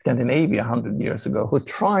in Scandinavia 100 years ago, who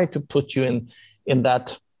tried to put you in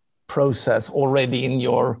that process already in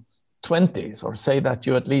your 20s, or say that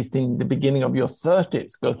you at least in the beginning of your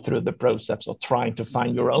 30s go through the process of trying to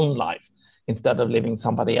find your own life instead of living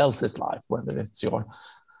somebody else's life, whether it's your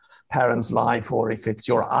parents' life or if it's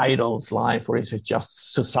your idol's life or if it's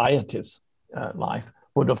just society's life,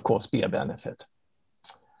 would of course be a benefit.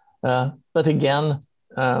 But again,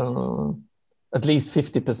 at least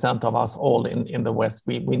 50% of us all in the West,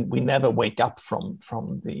 we never wake up from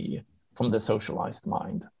the socialized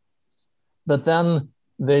mind. But then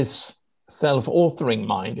this self-authoring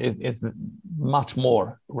mind is much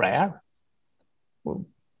more rare.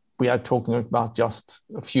 We are talking about just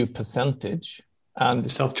a few percentage.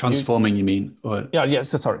 And self-transforming, you mean? Or...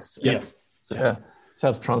 Yes.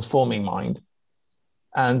 Self-transforming mind.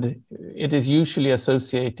 And it is usually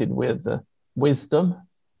associated with wisdom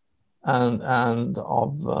and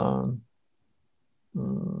of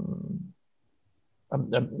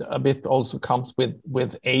a bit also comes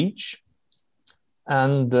with age.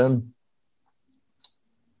 And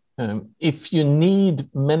if you need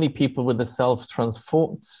many people with a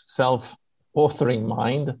self-authoring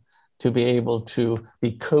mind to be able to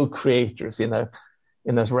be co-creators in a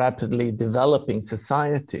rapidly developing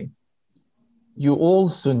society, you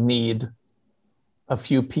also need a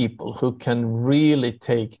few people who can really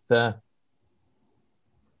take the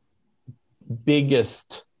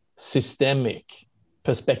biggest systemic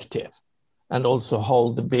perspective and also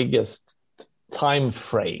hold the biggest time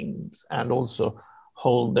frames and also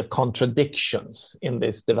hold the contradictions in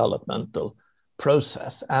this developmental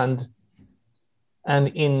process. And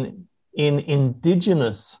in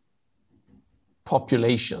indigenous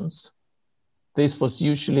populations, this was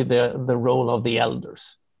usually the role of the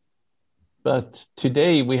elders. But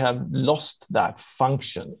today we have lost that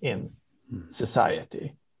function in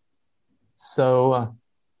society. So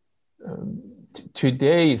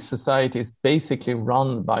today society is basically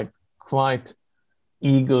run by quite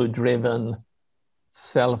ego-driven,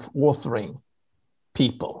 self-authoring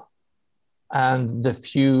people. And the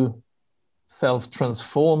few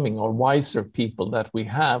self-transforming or wiser people that we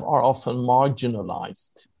have are often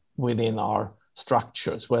marginalized within our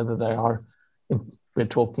structures, whether they are, we're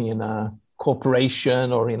talking in a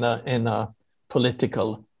corporation or in a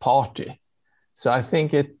political party. So I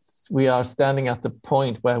think we are standing at the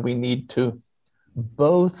point where we need to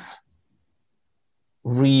both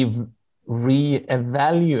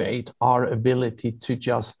re-evaluate our ability to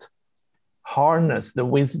just harness the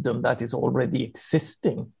wisdom that is already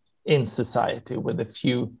existing in society with a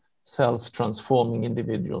few self-transforming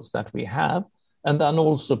individuals that we have, and then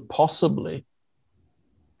also possibly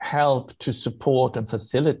help to support and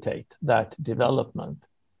facilitate that development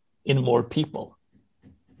in more people.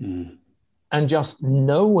 And just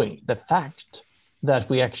knowing the fact that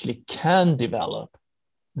we actually can develop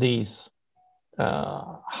these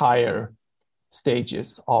higher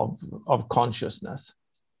stages of consciousness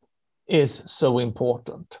is so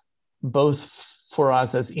important, both for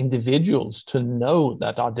us as individuals to know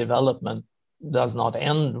that our development does not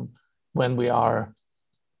end when we are,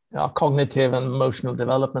 our cognitive and emotional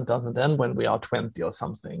development doesn't end when we are 20 or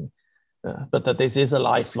something, but that this is a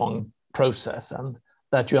lifelong process and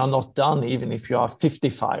that you are not done even if you are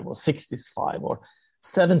 55 or 65 or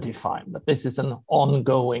 75, that this is an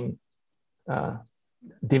ongoing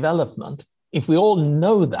development. If we all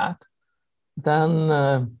know that,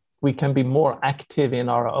 then we can be more active in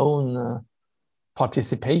our own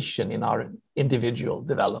participation in our individual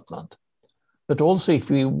development. But also, if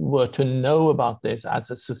we were to know about this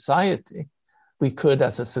as a society, we could,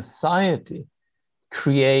 as a society,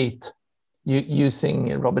 create,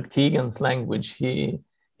 using Robert Keegan's language,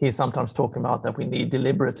 he's sometimes talking about that we need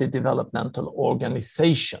deliberately developmental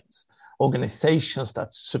organizations that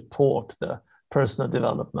support the personal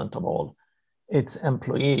development of all its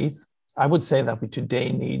employees. I would say that we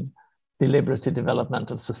today need deliberative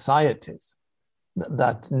developmental societies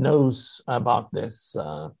that knows about this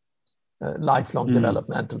lifelong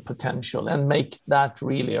developmental potential and make that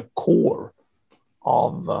really a core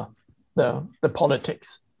of the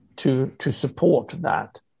politics to support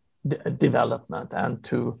that development and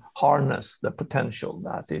to harness the potential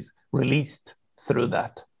that is released through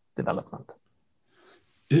that development.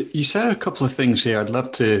 You said a couple of things here. I've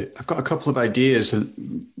got a couple of ideas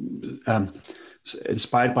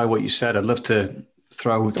inspired by what you said. I'd love to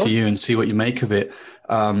throw to you and see what you make of it.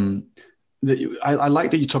 I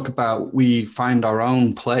like that you talk about we find our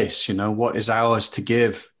own place, what is ours to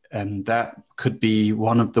give. And that could be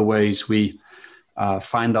one of the ways we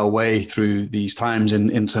find our way through these times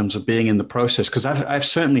in terms of being in the process. Because I've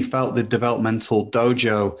certainly felt the developmental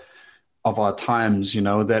dojo of our times,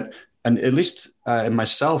 that, and at least in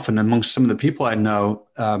myself and amongst some of the people I know,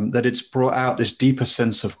 that it's brought out this deeper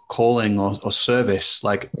sense of calling or service.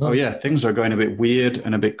 Like, oh yeah, things are going a bit weird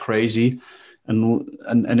and a bit crazy. And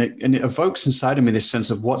it evokes inside of me this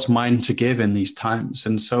sense of what's mine to give in these times.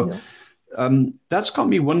 And so that's got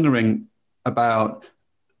me wondering about,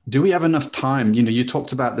 do we have enough time? You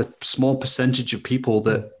talked about the small percentage of people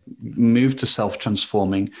that move to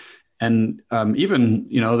self-transforming, and even,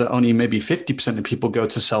 that only maybe 50% of people go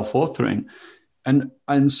to self-authoring.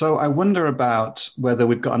 And so I wonder about whether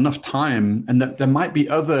we've got enough time and that there might be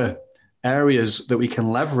other areas that we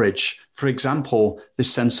can leverage. For example,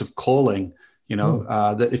 this sense of calling,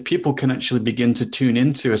 that if people can actually begin to tune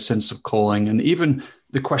into a sense of calling, and even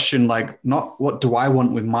the question, like, not what do I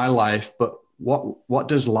want with my life, but what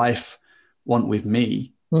does life want with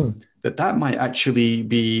me? That might actually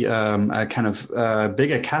be a kind of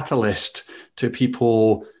bigger catalyst to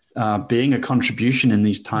people being a contribution in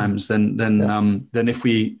these times than if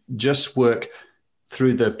we just work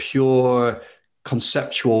through the pure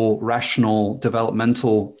conceptual, rational,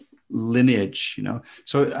 developmental lineage.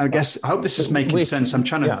 So I guess I hope this is making sense. I'm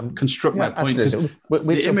trying to construct my point, because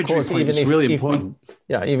the imagery point is really important.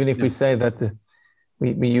 Even if we say that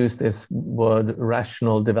we use this word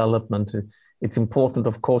rational development, it's important,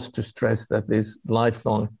 of course, to stress that this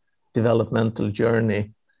lifelong developmental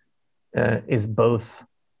journey is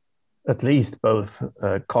at least both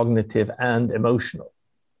cognitive and emotional.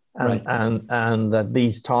 And that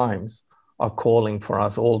these times are calling for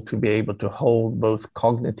us all to be able to hold both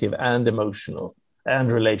cognitive and emotional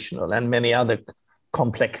and relational and many other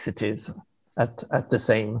complexities at the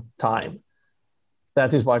same time.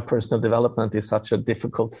 That is why personal development is such a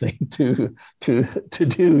difficult thing to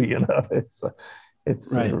do.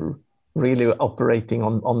 It's really operating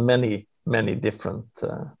on many different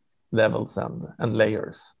levels and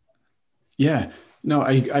layers. Yeah, no,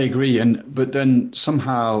 I agree. But then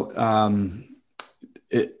somehow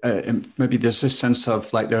maybe there's this sense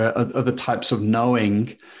of like there are other types of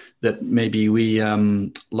knowing that maybe we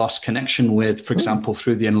lost connection with, for example,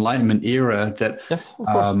 through the Enlightenment era. That yes, of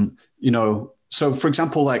course. So, for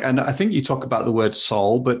example, like, and I think you talk about the word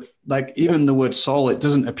soul, but like even the word soul, it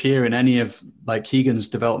doesn't appear in any of like Hegel's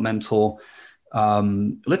developmental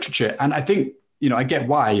literature. And I think, I get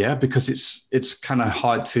why, because it's kind of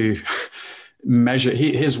hard to measure.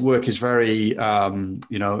 His work is very,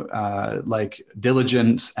 like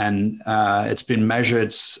diligent, and it's been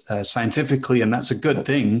measured scientifically, and that's a good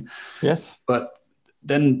thing. Yes. But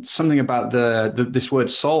then something about this word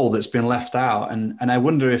soul that's been left out, and I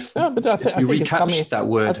wonder if you recaptured that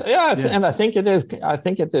word. And I think it is. I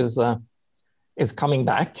think it is coming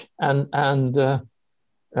back, and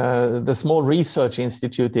the small research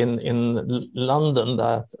institute in London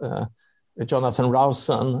that Jonathan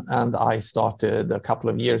Rowson and I started a couple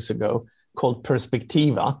of years ago, called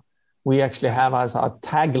Perspectiva. We actually have as our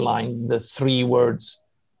tagline the three words: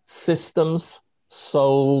 systems,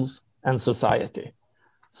 souls, and society.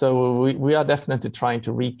 So we are definitely trying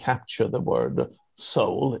to recapture the word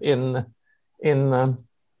soul in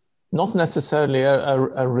not necessarily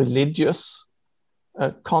a religious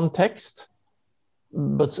context,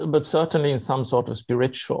 but certainly in some sort of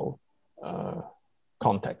spiritual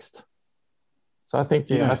context. So I think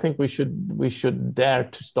we should dare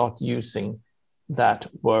to start using that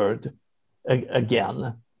word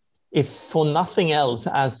again, if for nothing else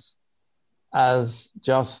as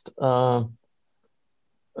just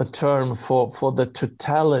a term for the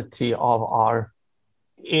totality of our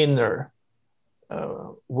inner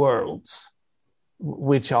worlds,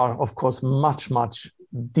 which are, of course, much, much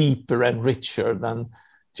deeper and richer than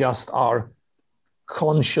just our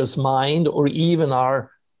conscious mind or even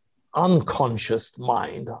our unconscious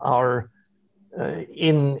mind, our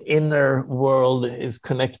inner world is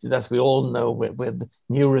connected, as we all know, with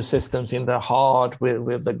neurosystems in the heart,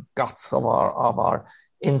 with the guts of our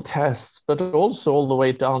intestines, but also all the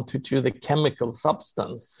way down to the chemical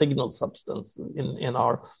substance, signal substance in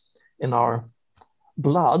our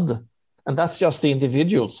blood. And that's just the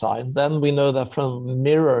individual side. Then we know that from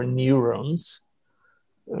mirror neurons,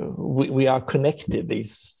 we are connected,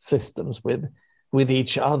 these systems, with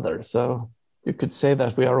each other. So you could say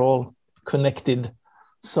that we are all connected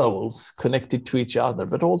souls, connected to each other,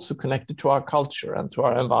 but also connected to our culture and to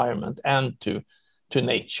our environment and to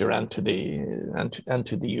nature and to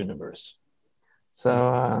the universe. So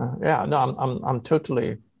I'm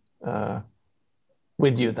totally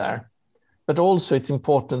with you there. But also it's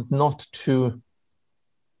important not to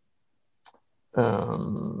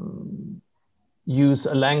use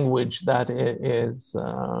a language that is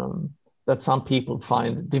that some people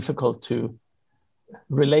find difficult to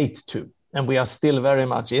relate to. And we are still very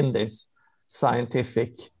much in this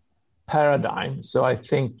scientific paradigm. So I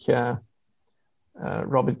think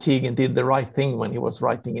Robert Keegan did the right thing when he was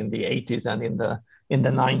writing in the 80s and in the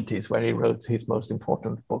 90s, where he wrote his most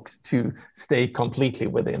important books, to stay completely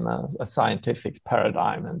within a scientific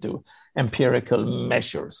paradigm and do empirical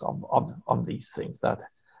measures of these things that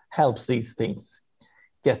helps these things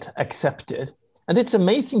get accepted. And it's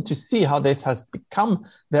amazing to see how this has become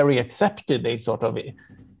very accepted, a sort of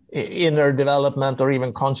inner development or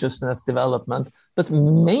even consciousness development, but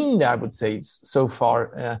mainly, I would say, so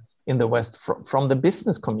far in the West from the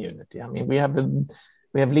business community. I mean, we have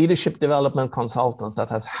leadership development consultants that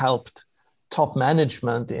has helped top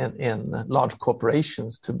management in large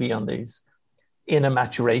corporations to be on this inner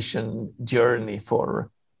maturation journey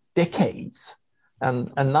for decades.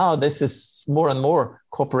 And now this is more and more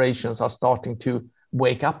corporations are starting to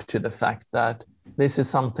wake up to the fact that this is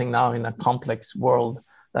something now in a complex world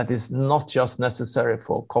that is not just necessary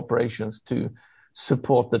for corporations to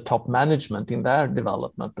support the top management in their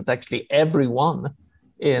development, but actually everyone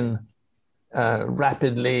in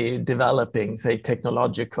rapidly developing, say,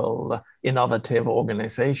 technological, innovative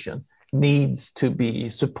organization needs to be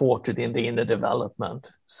supported in the inner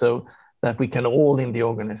development, so that we can all in the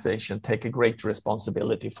organization take a great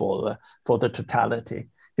responsibility for the totality.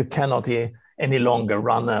 You cannot any longer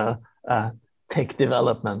run a tech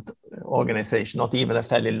development organization, not even a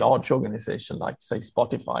fairly large organization like, say,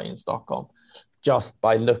 Spotify in Stockholm, just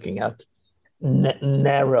by looking at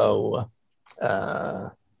narrow,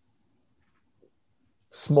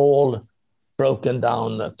 small, broken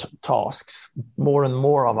down tasks. More and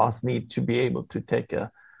more of us need to be able to take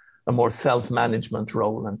a more self-management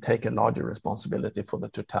role and take a larger responsibility for the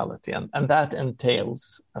totality. And that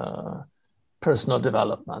entails personal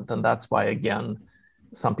development. And that's why, again,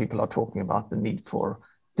 some people are talking about the need for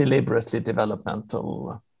deliberately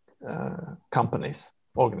developmental companies,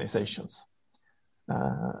 organizations.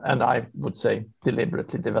 And I would say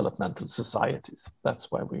deliberately developmental societies.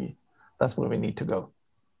 That's where we need to go.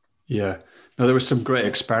 Yeah. No, there were some great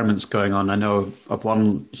experiments going on. I know of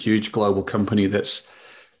one huge global company that's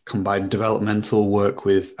combined developmental work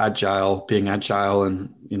with being agile,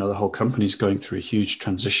 and the whole company's going through a huge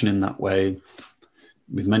transition in that way,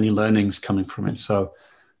 with many learnings coming from it. So,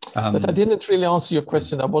 but I didn't really answer your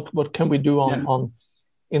question about what can we do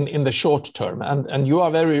in the short term, and you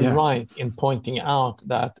are very right in pointing out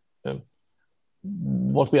that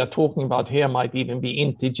what we are talking about here might even be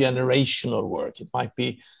intergenerational work. It might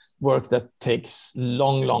be work that takes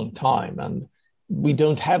long time, and we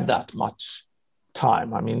don't have that much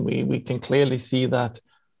time. I mean, we can clearly see that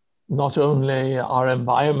not only our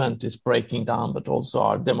environment is breaking down, but also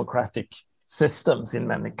our democratic systems in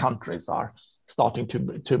many countries are starting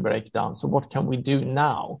to break down. So what can we do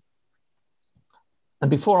now?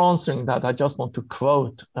 And before answering that, I just want to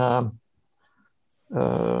quote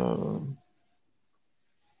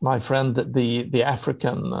my friend, the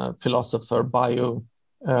African philosopher Bayo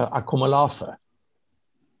Akomolafe.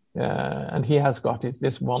 And he has got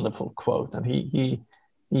this wonderful quote, and he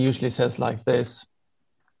usually says like this: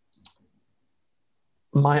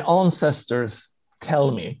 "My ancestors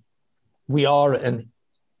tell me we are an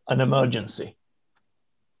emergency.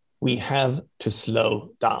 We have to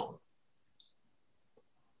slow down."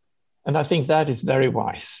 And I think that is very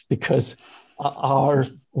wise, because our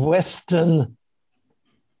Western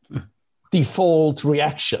default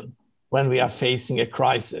reaction when we are facing a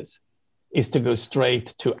crisis is to go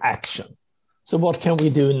straight to action. So what can we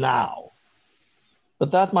do now?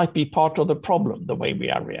 But that might be part of the problem, the way we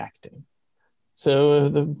are reacting. So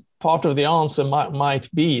the part of the answer might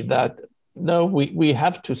be that, no, we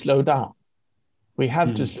have to slow down. We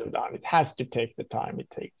have to slow down. It has to take the time it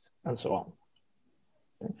takes, and so on.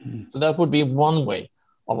 Okay? So that would be one way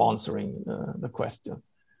of answering the question.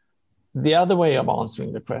 The other way of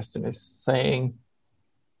answering the question is saying,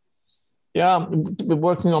 yeah,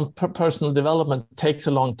 working on personal development takes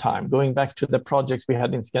a long time. Going back to the projects we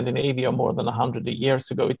had in Scandinavia more than 100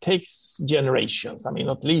 years ago, it takes generations. I mean,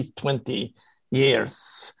 at least 20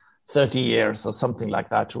 years, 30 years or something like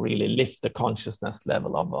that to really lift the consciousness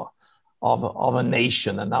level of a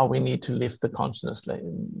nation. And now we need to lift the consciousness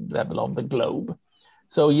level of the globe.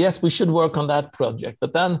 So yes, we should work on that project.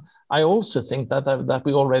 But then I also think that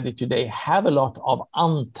we already today have a lot of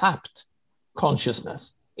untapped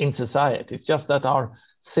consciousness in society. It's just that our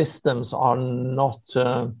systems are not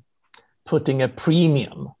putting a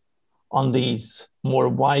premium on these more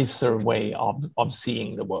wiser way of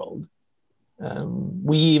seeing the world.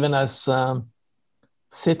 We even as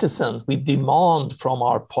citizens, we demand from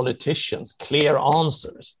our politicians clear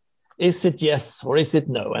answers. Is it yes or is it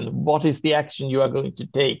no? And what is the action you are going to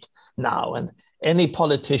take now? And any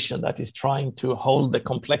politician that is trying to hold the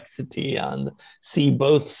complexity and see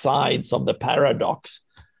both sides of the paradox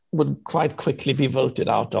would quite quickly be voted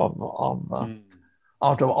out of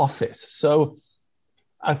office. So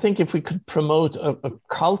I think if we could promote a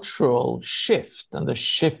cultural shift and a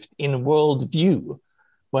shift in worldview,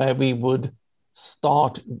 where we would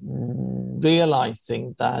start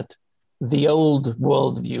realizing that the old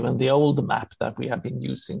worldview and the old map that we have been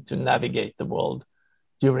using to navigate the world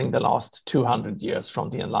during the last 200 years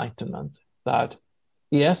from the Enlightenment, that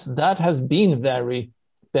yes, that has been very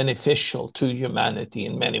beneficial to humanity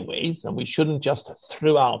in many ways, and we shouldn't just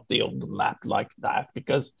throw out the old map like that,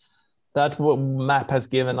 because that map has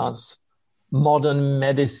given us modern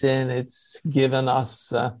medicine, it's given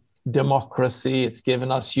us democracy, it's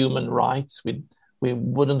given us human rights. We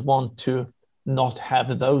wouldn't want to not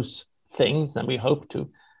have those things, and we hope to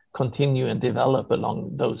continue and develop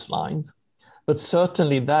along those lines. But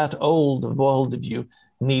certainly that old worldview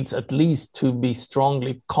needs at least to be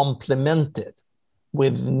strongly complemented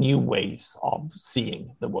with new ways of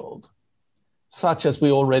seeing the world. Such as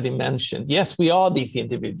we already mentioned, yes, we are these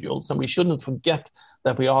individuals, and we shouldn't forget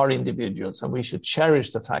that we are individuals, and we should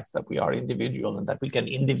cherish the fact that we are individual and that we can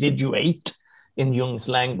individuate in Jung's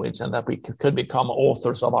language, and that we could become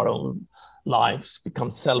authors of our own lives, become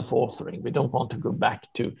self-authoring. We don't want to go back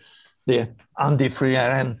to the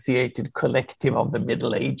undifferentiated collective of the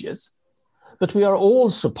Middle Ages. But we are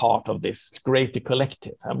also part of this greater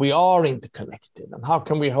collective, and we are interconnected. And how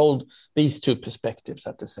can we hold these two perspectives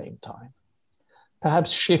at the same time?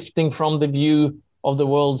 Perhaps shifting from the view of the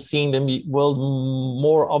world, seeing the world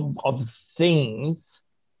more of things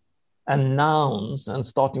and nouns, and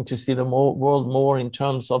starting to see the world more in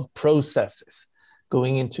terms of processes,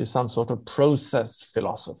 going into some sort of process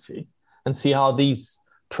philosophy, and see how these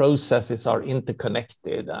processes are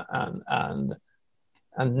interconnected and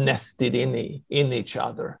nested in each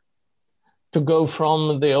other. To go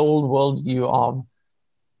from the old worldview of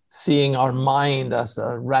seeing our mind as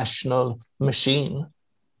a rational machine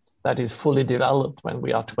that is fully developed when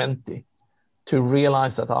we are 20, to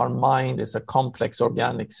realize that our mind is a complex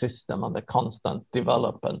organic system and a constant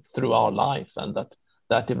development through our life, and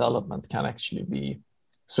that development can actually be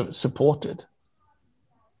supported.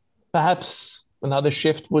 Perhaps another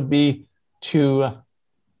shift would be to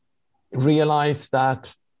realize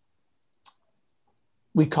that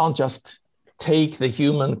we can't just take the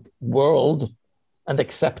human world and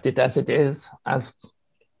accept it as it is, as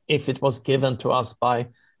if it was given to us by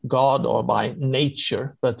God or by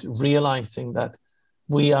nature, but realizing that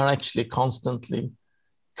we are actually constantly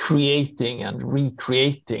creating and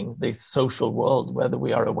recreating this social world, whether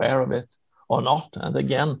we are aware of it or not. And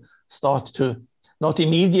again, start to not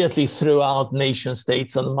immediately throw out nation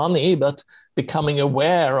states and money, but becoming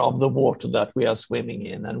aware of the water that we are swimming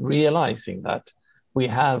in and realizing that we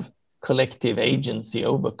have collective agency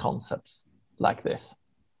over concepts like this.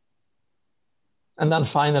 And then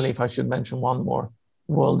finally, if I should mention one more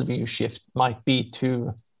worldview shift, might be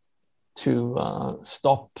to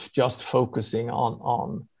stop just focusing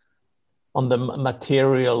on the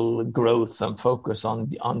material growth and focus on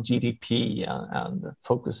GDP and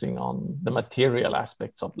focusing on the material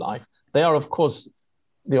aspects of life. They are, of course,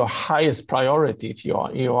 your highest priority if you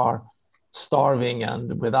are starving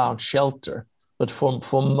and without shelter. But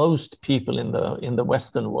for most people in the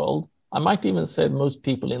Western world, I might even say most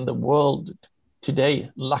people in the world today,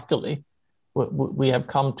 luckily, we have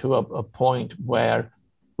come to a point where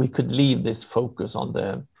we could leave this focus on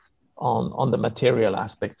the material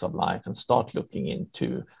aspects of life and start looking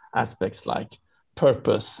into aspects like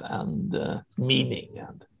purpose and meaning,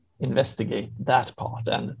 and investigate that part.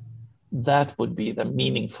 And that would be the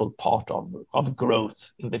meaningful part of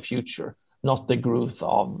growth in the future, not the growth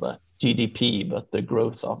of GDP, but the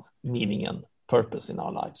growth of meaning and purpose in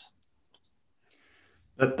our lives.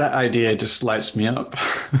 That idea just lights me up.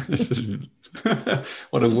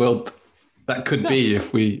 What a world that could be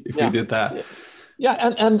if we did that.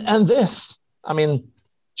 Yeah, and this, I mean,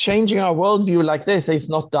 changing our worldview like this is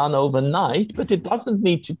not done overnight, but it doesn't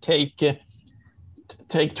need to take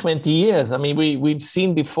 20 years. I mean, we've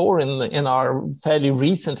seen before in our fairly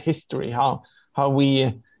recent history how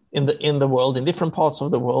we in the world, in different parts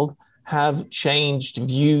of the world, have changed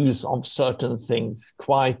views of certain things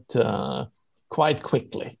quite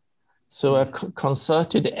quickly. So a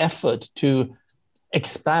concerted effort to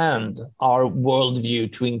expand our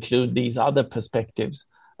worldview to include these other perspectives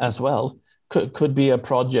as well could be a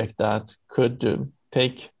project that could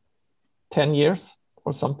take 10 years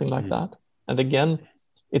or something like that. And again,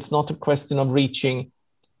 it's not a question of reaching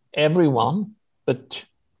everyone, but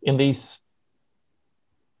in these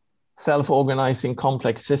self-organizing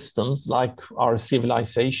complex systems like our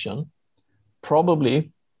civilization,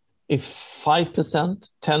 probably if 5%,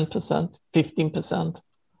 10%, 15%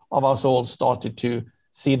 of us all started to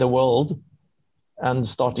see the world and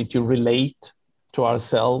started to relate to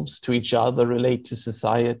ourselves, to each other, relate to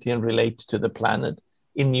society, and relate to the planet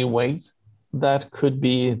in new ways, that could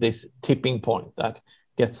be this tipping point that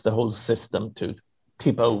gets the whole system to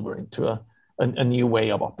tip over into a new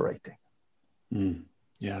way of operating.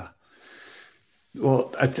 Yeah.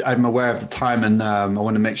 Well, I'm aware of the time, and I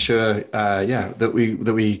want to make sure, that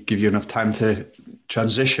we give you enough time to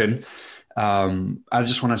transition. I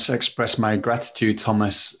just want to express my gratitude,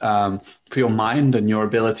 Thomas, for your mind and your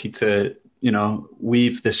ability to,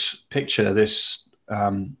 weave this picture, this,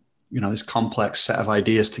 this complex set of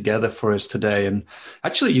ideas together for us today. And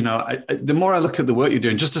actually, the more I look at the work you're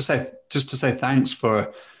doing, just to say thanks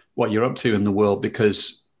for what you're up to in the world,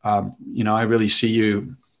 because, I really see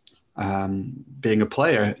you being a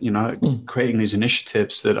player, creating these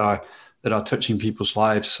initiatives that are touching people's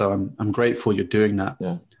lives. So I'm grateful you're doing that.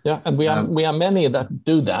 Yeah, and we are many that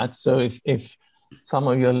do that. So if some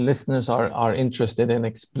of your listeners are interested in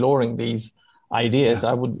exploring these ideas,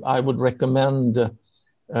 I would recommend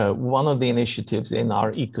one of the initiatives in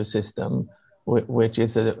our ecosystem, which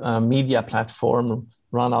is a media platform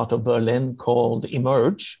run out of Berlin called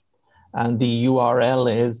Emerge, and the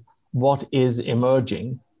URL is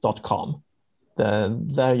whatisemerging.com.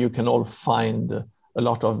 There you can all find a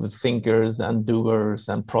lot of thinkers and doers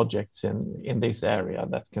and projects in this area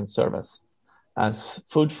that can serve as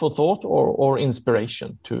food for thought or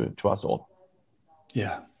inspiration to us all.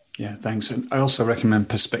 Yeah, thanks. And I also recommend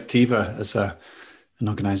Perspectiva as an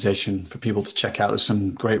organization for people to check out. There's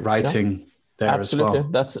some great writing there Absolutely. as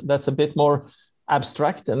well. That's a bit more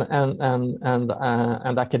abstract and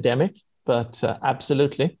academic, but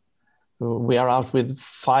absolutely. We are out with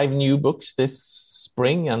 5 new books this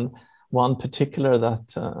spring, and one particular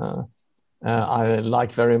that I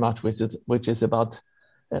like very much, which is about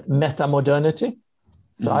metamodernity.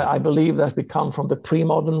 So I believe that we come from the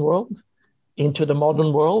pre-modern world into the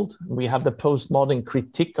modern world. We have the postmodern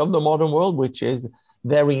critique of the modern world, which is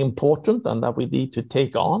very important and that we need to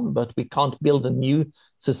take on, but we can't build a new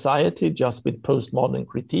society just with postmodern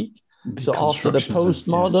critique. So after the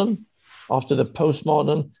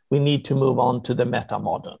postmodern, we need to move on to the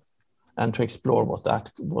metamodern and to explore what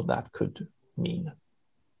that could mean.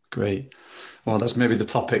 Great. Well, that's maybe the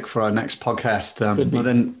topic for our next podcast. Well,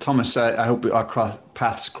 then, Thomas, I hope our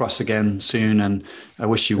paths cross again soon, and I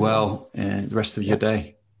wish you well the rest of your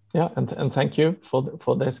day. Yeah, and thank you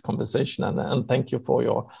for this conversation, and thank you for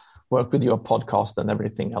your work with your podcast and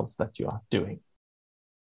everything else that you are doing.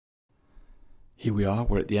 Here we are.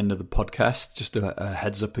 We're at the end of the podcast. Just a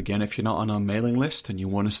heads up again, if you're not on our mailing list and you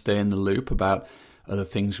want to stay in the loop about other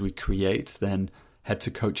things we create, then head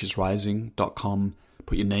to coachesrising.com.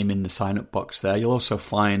 Put your name in the sign-up box there. You'll also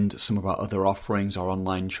find some of our other offerings, our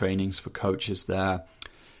online trainings for coaches there.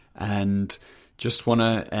 And just want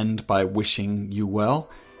to end by wishing you well,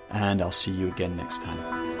 and I'll see you again next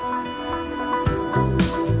time.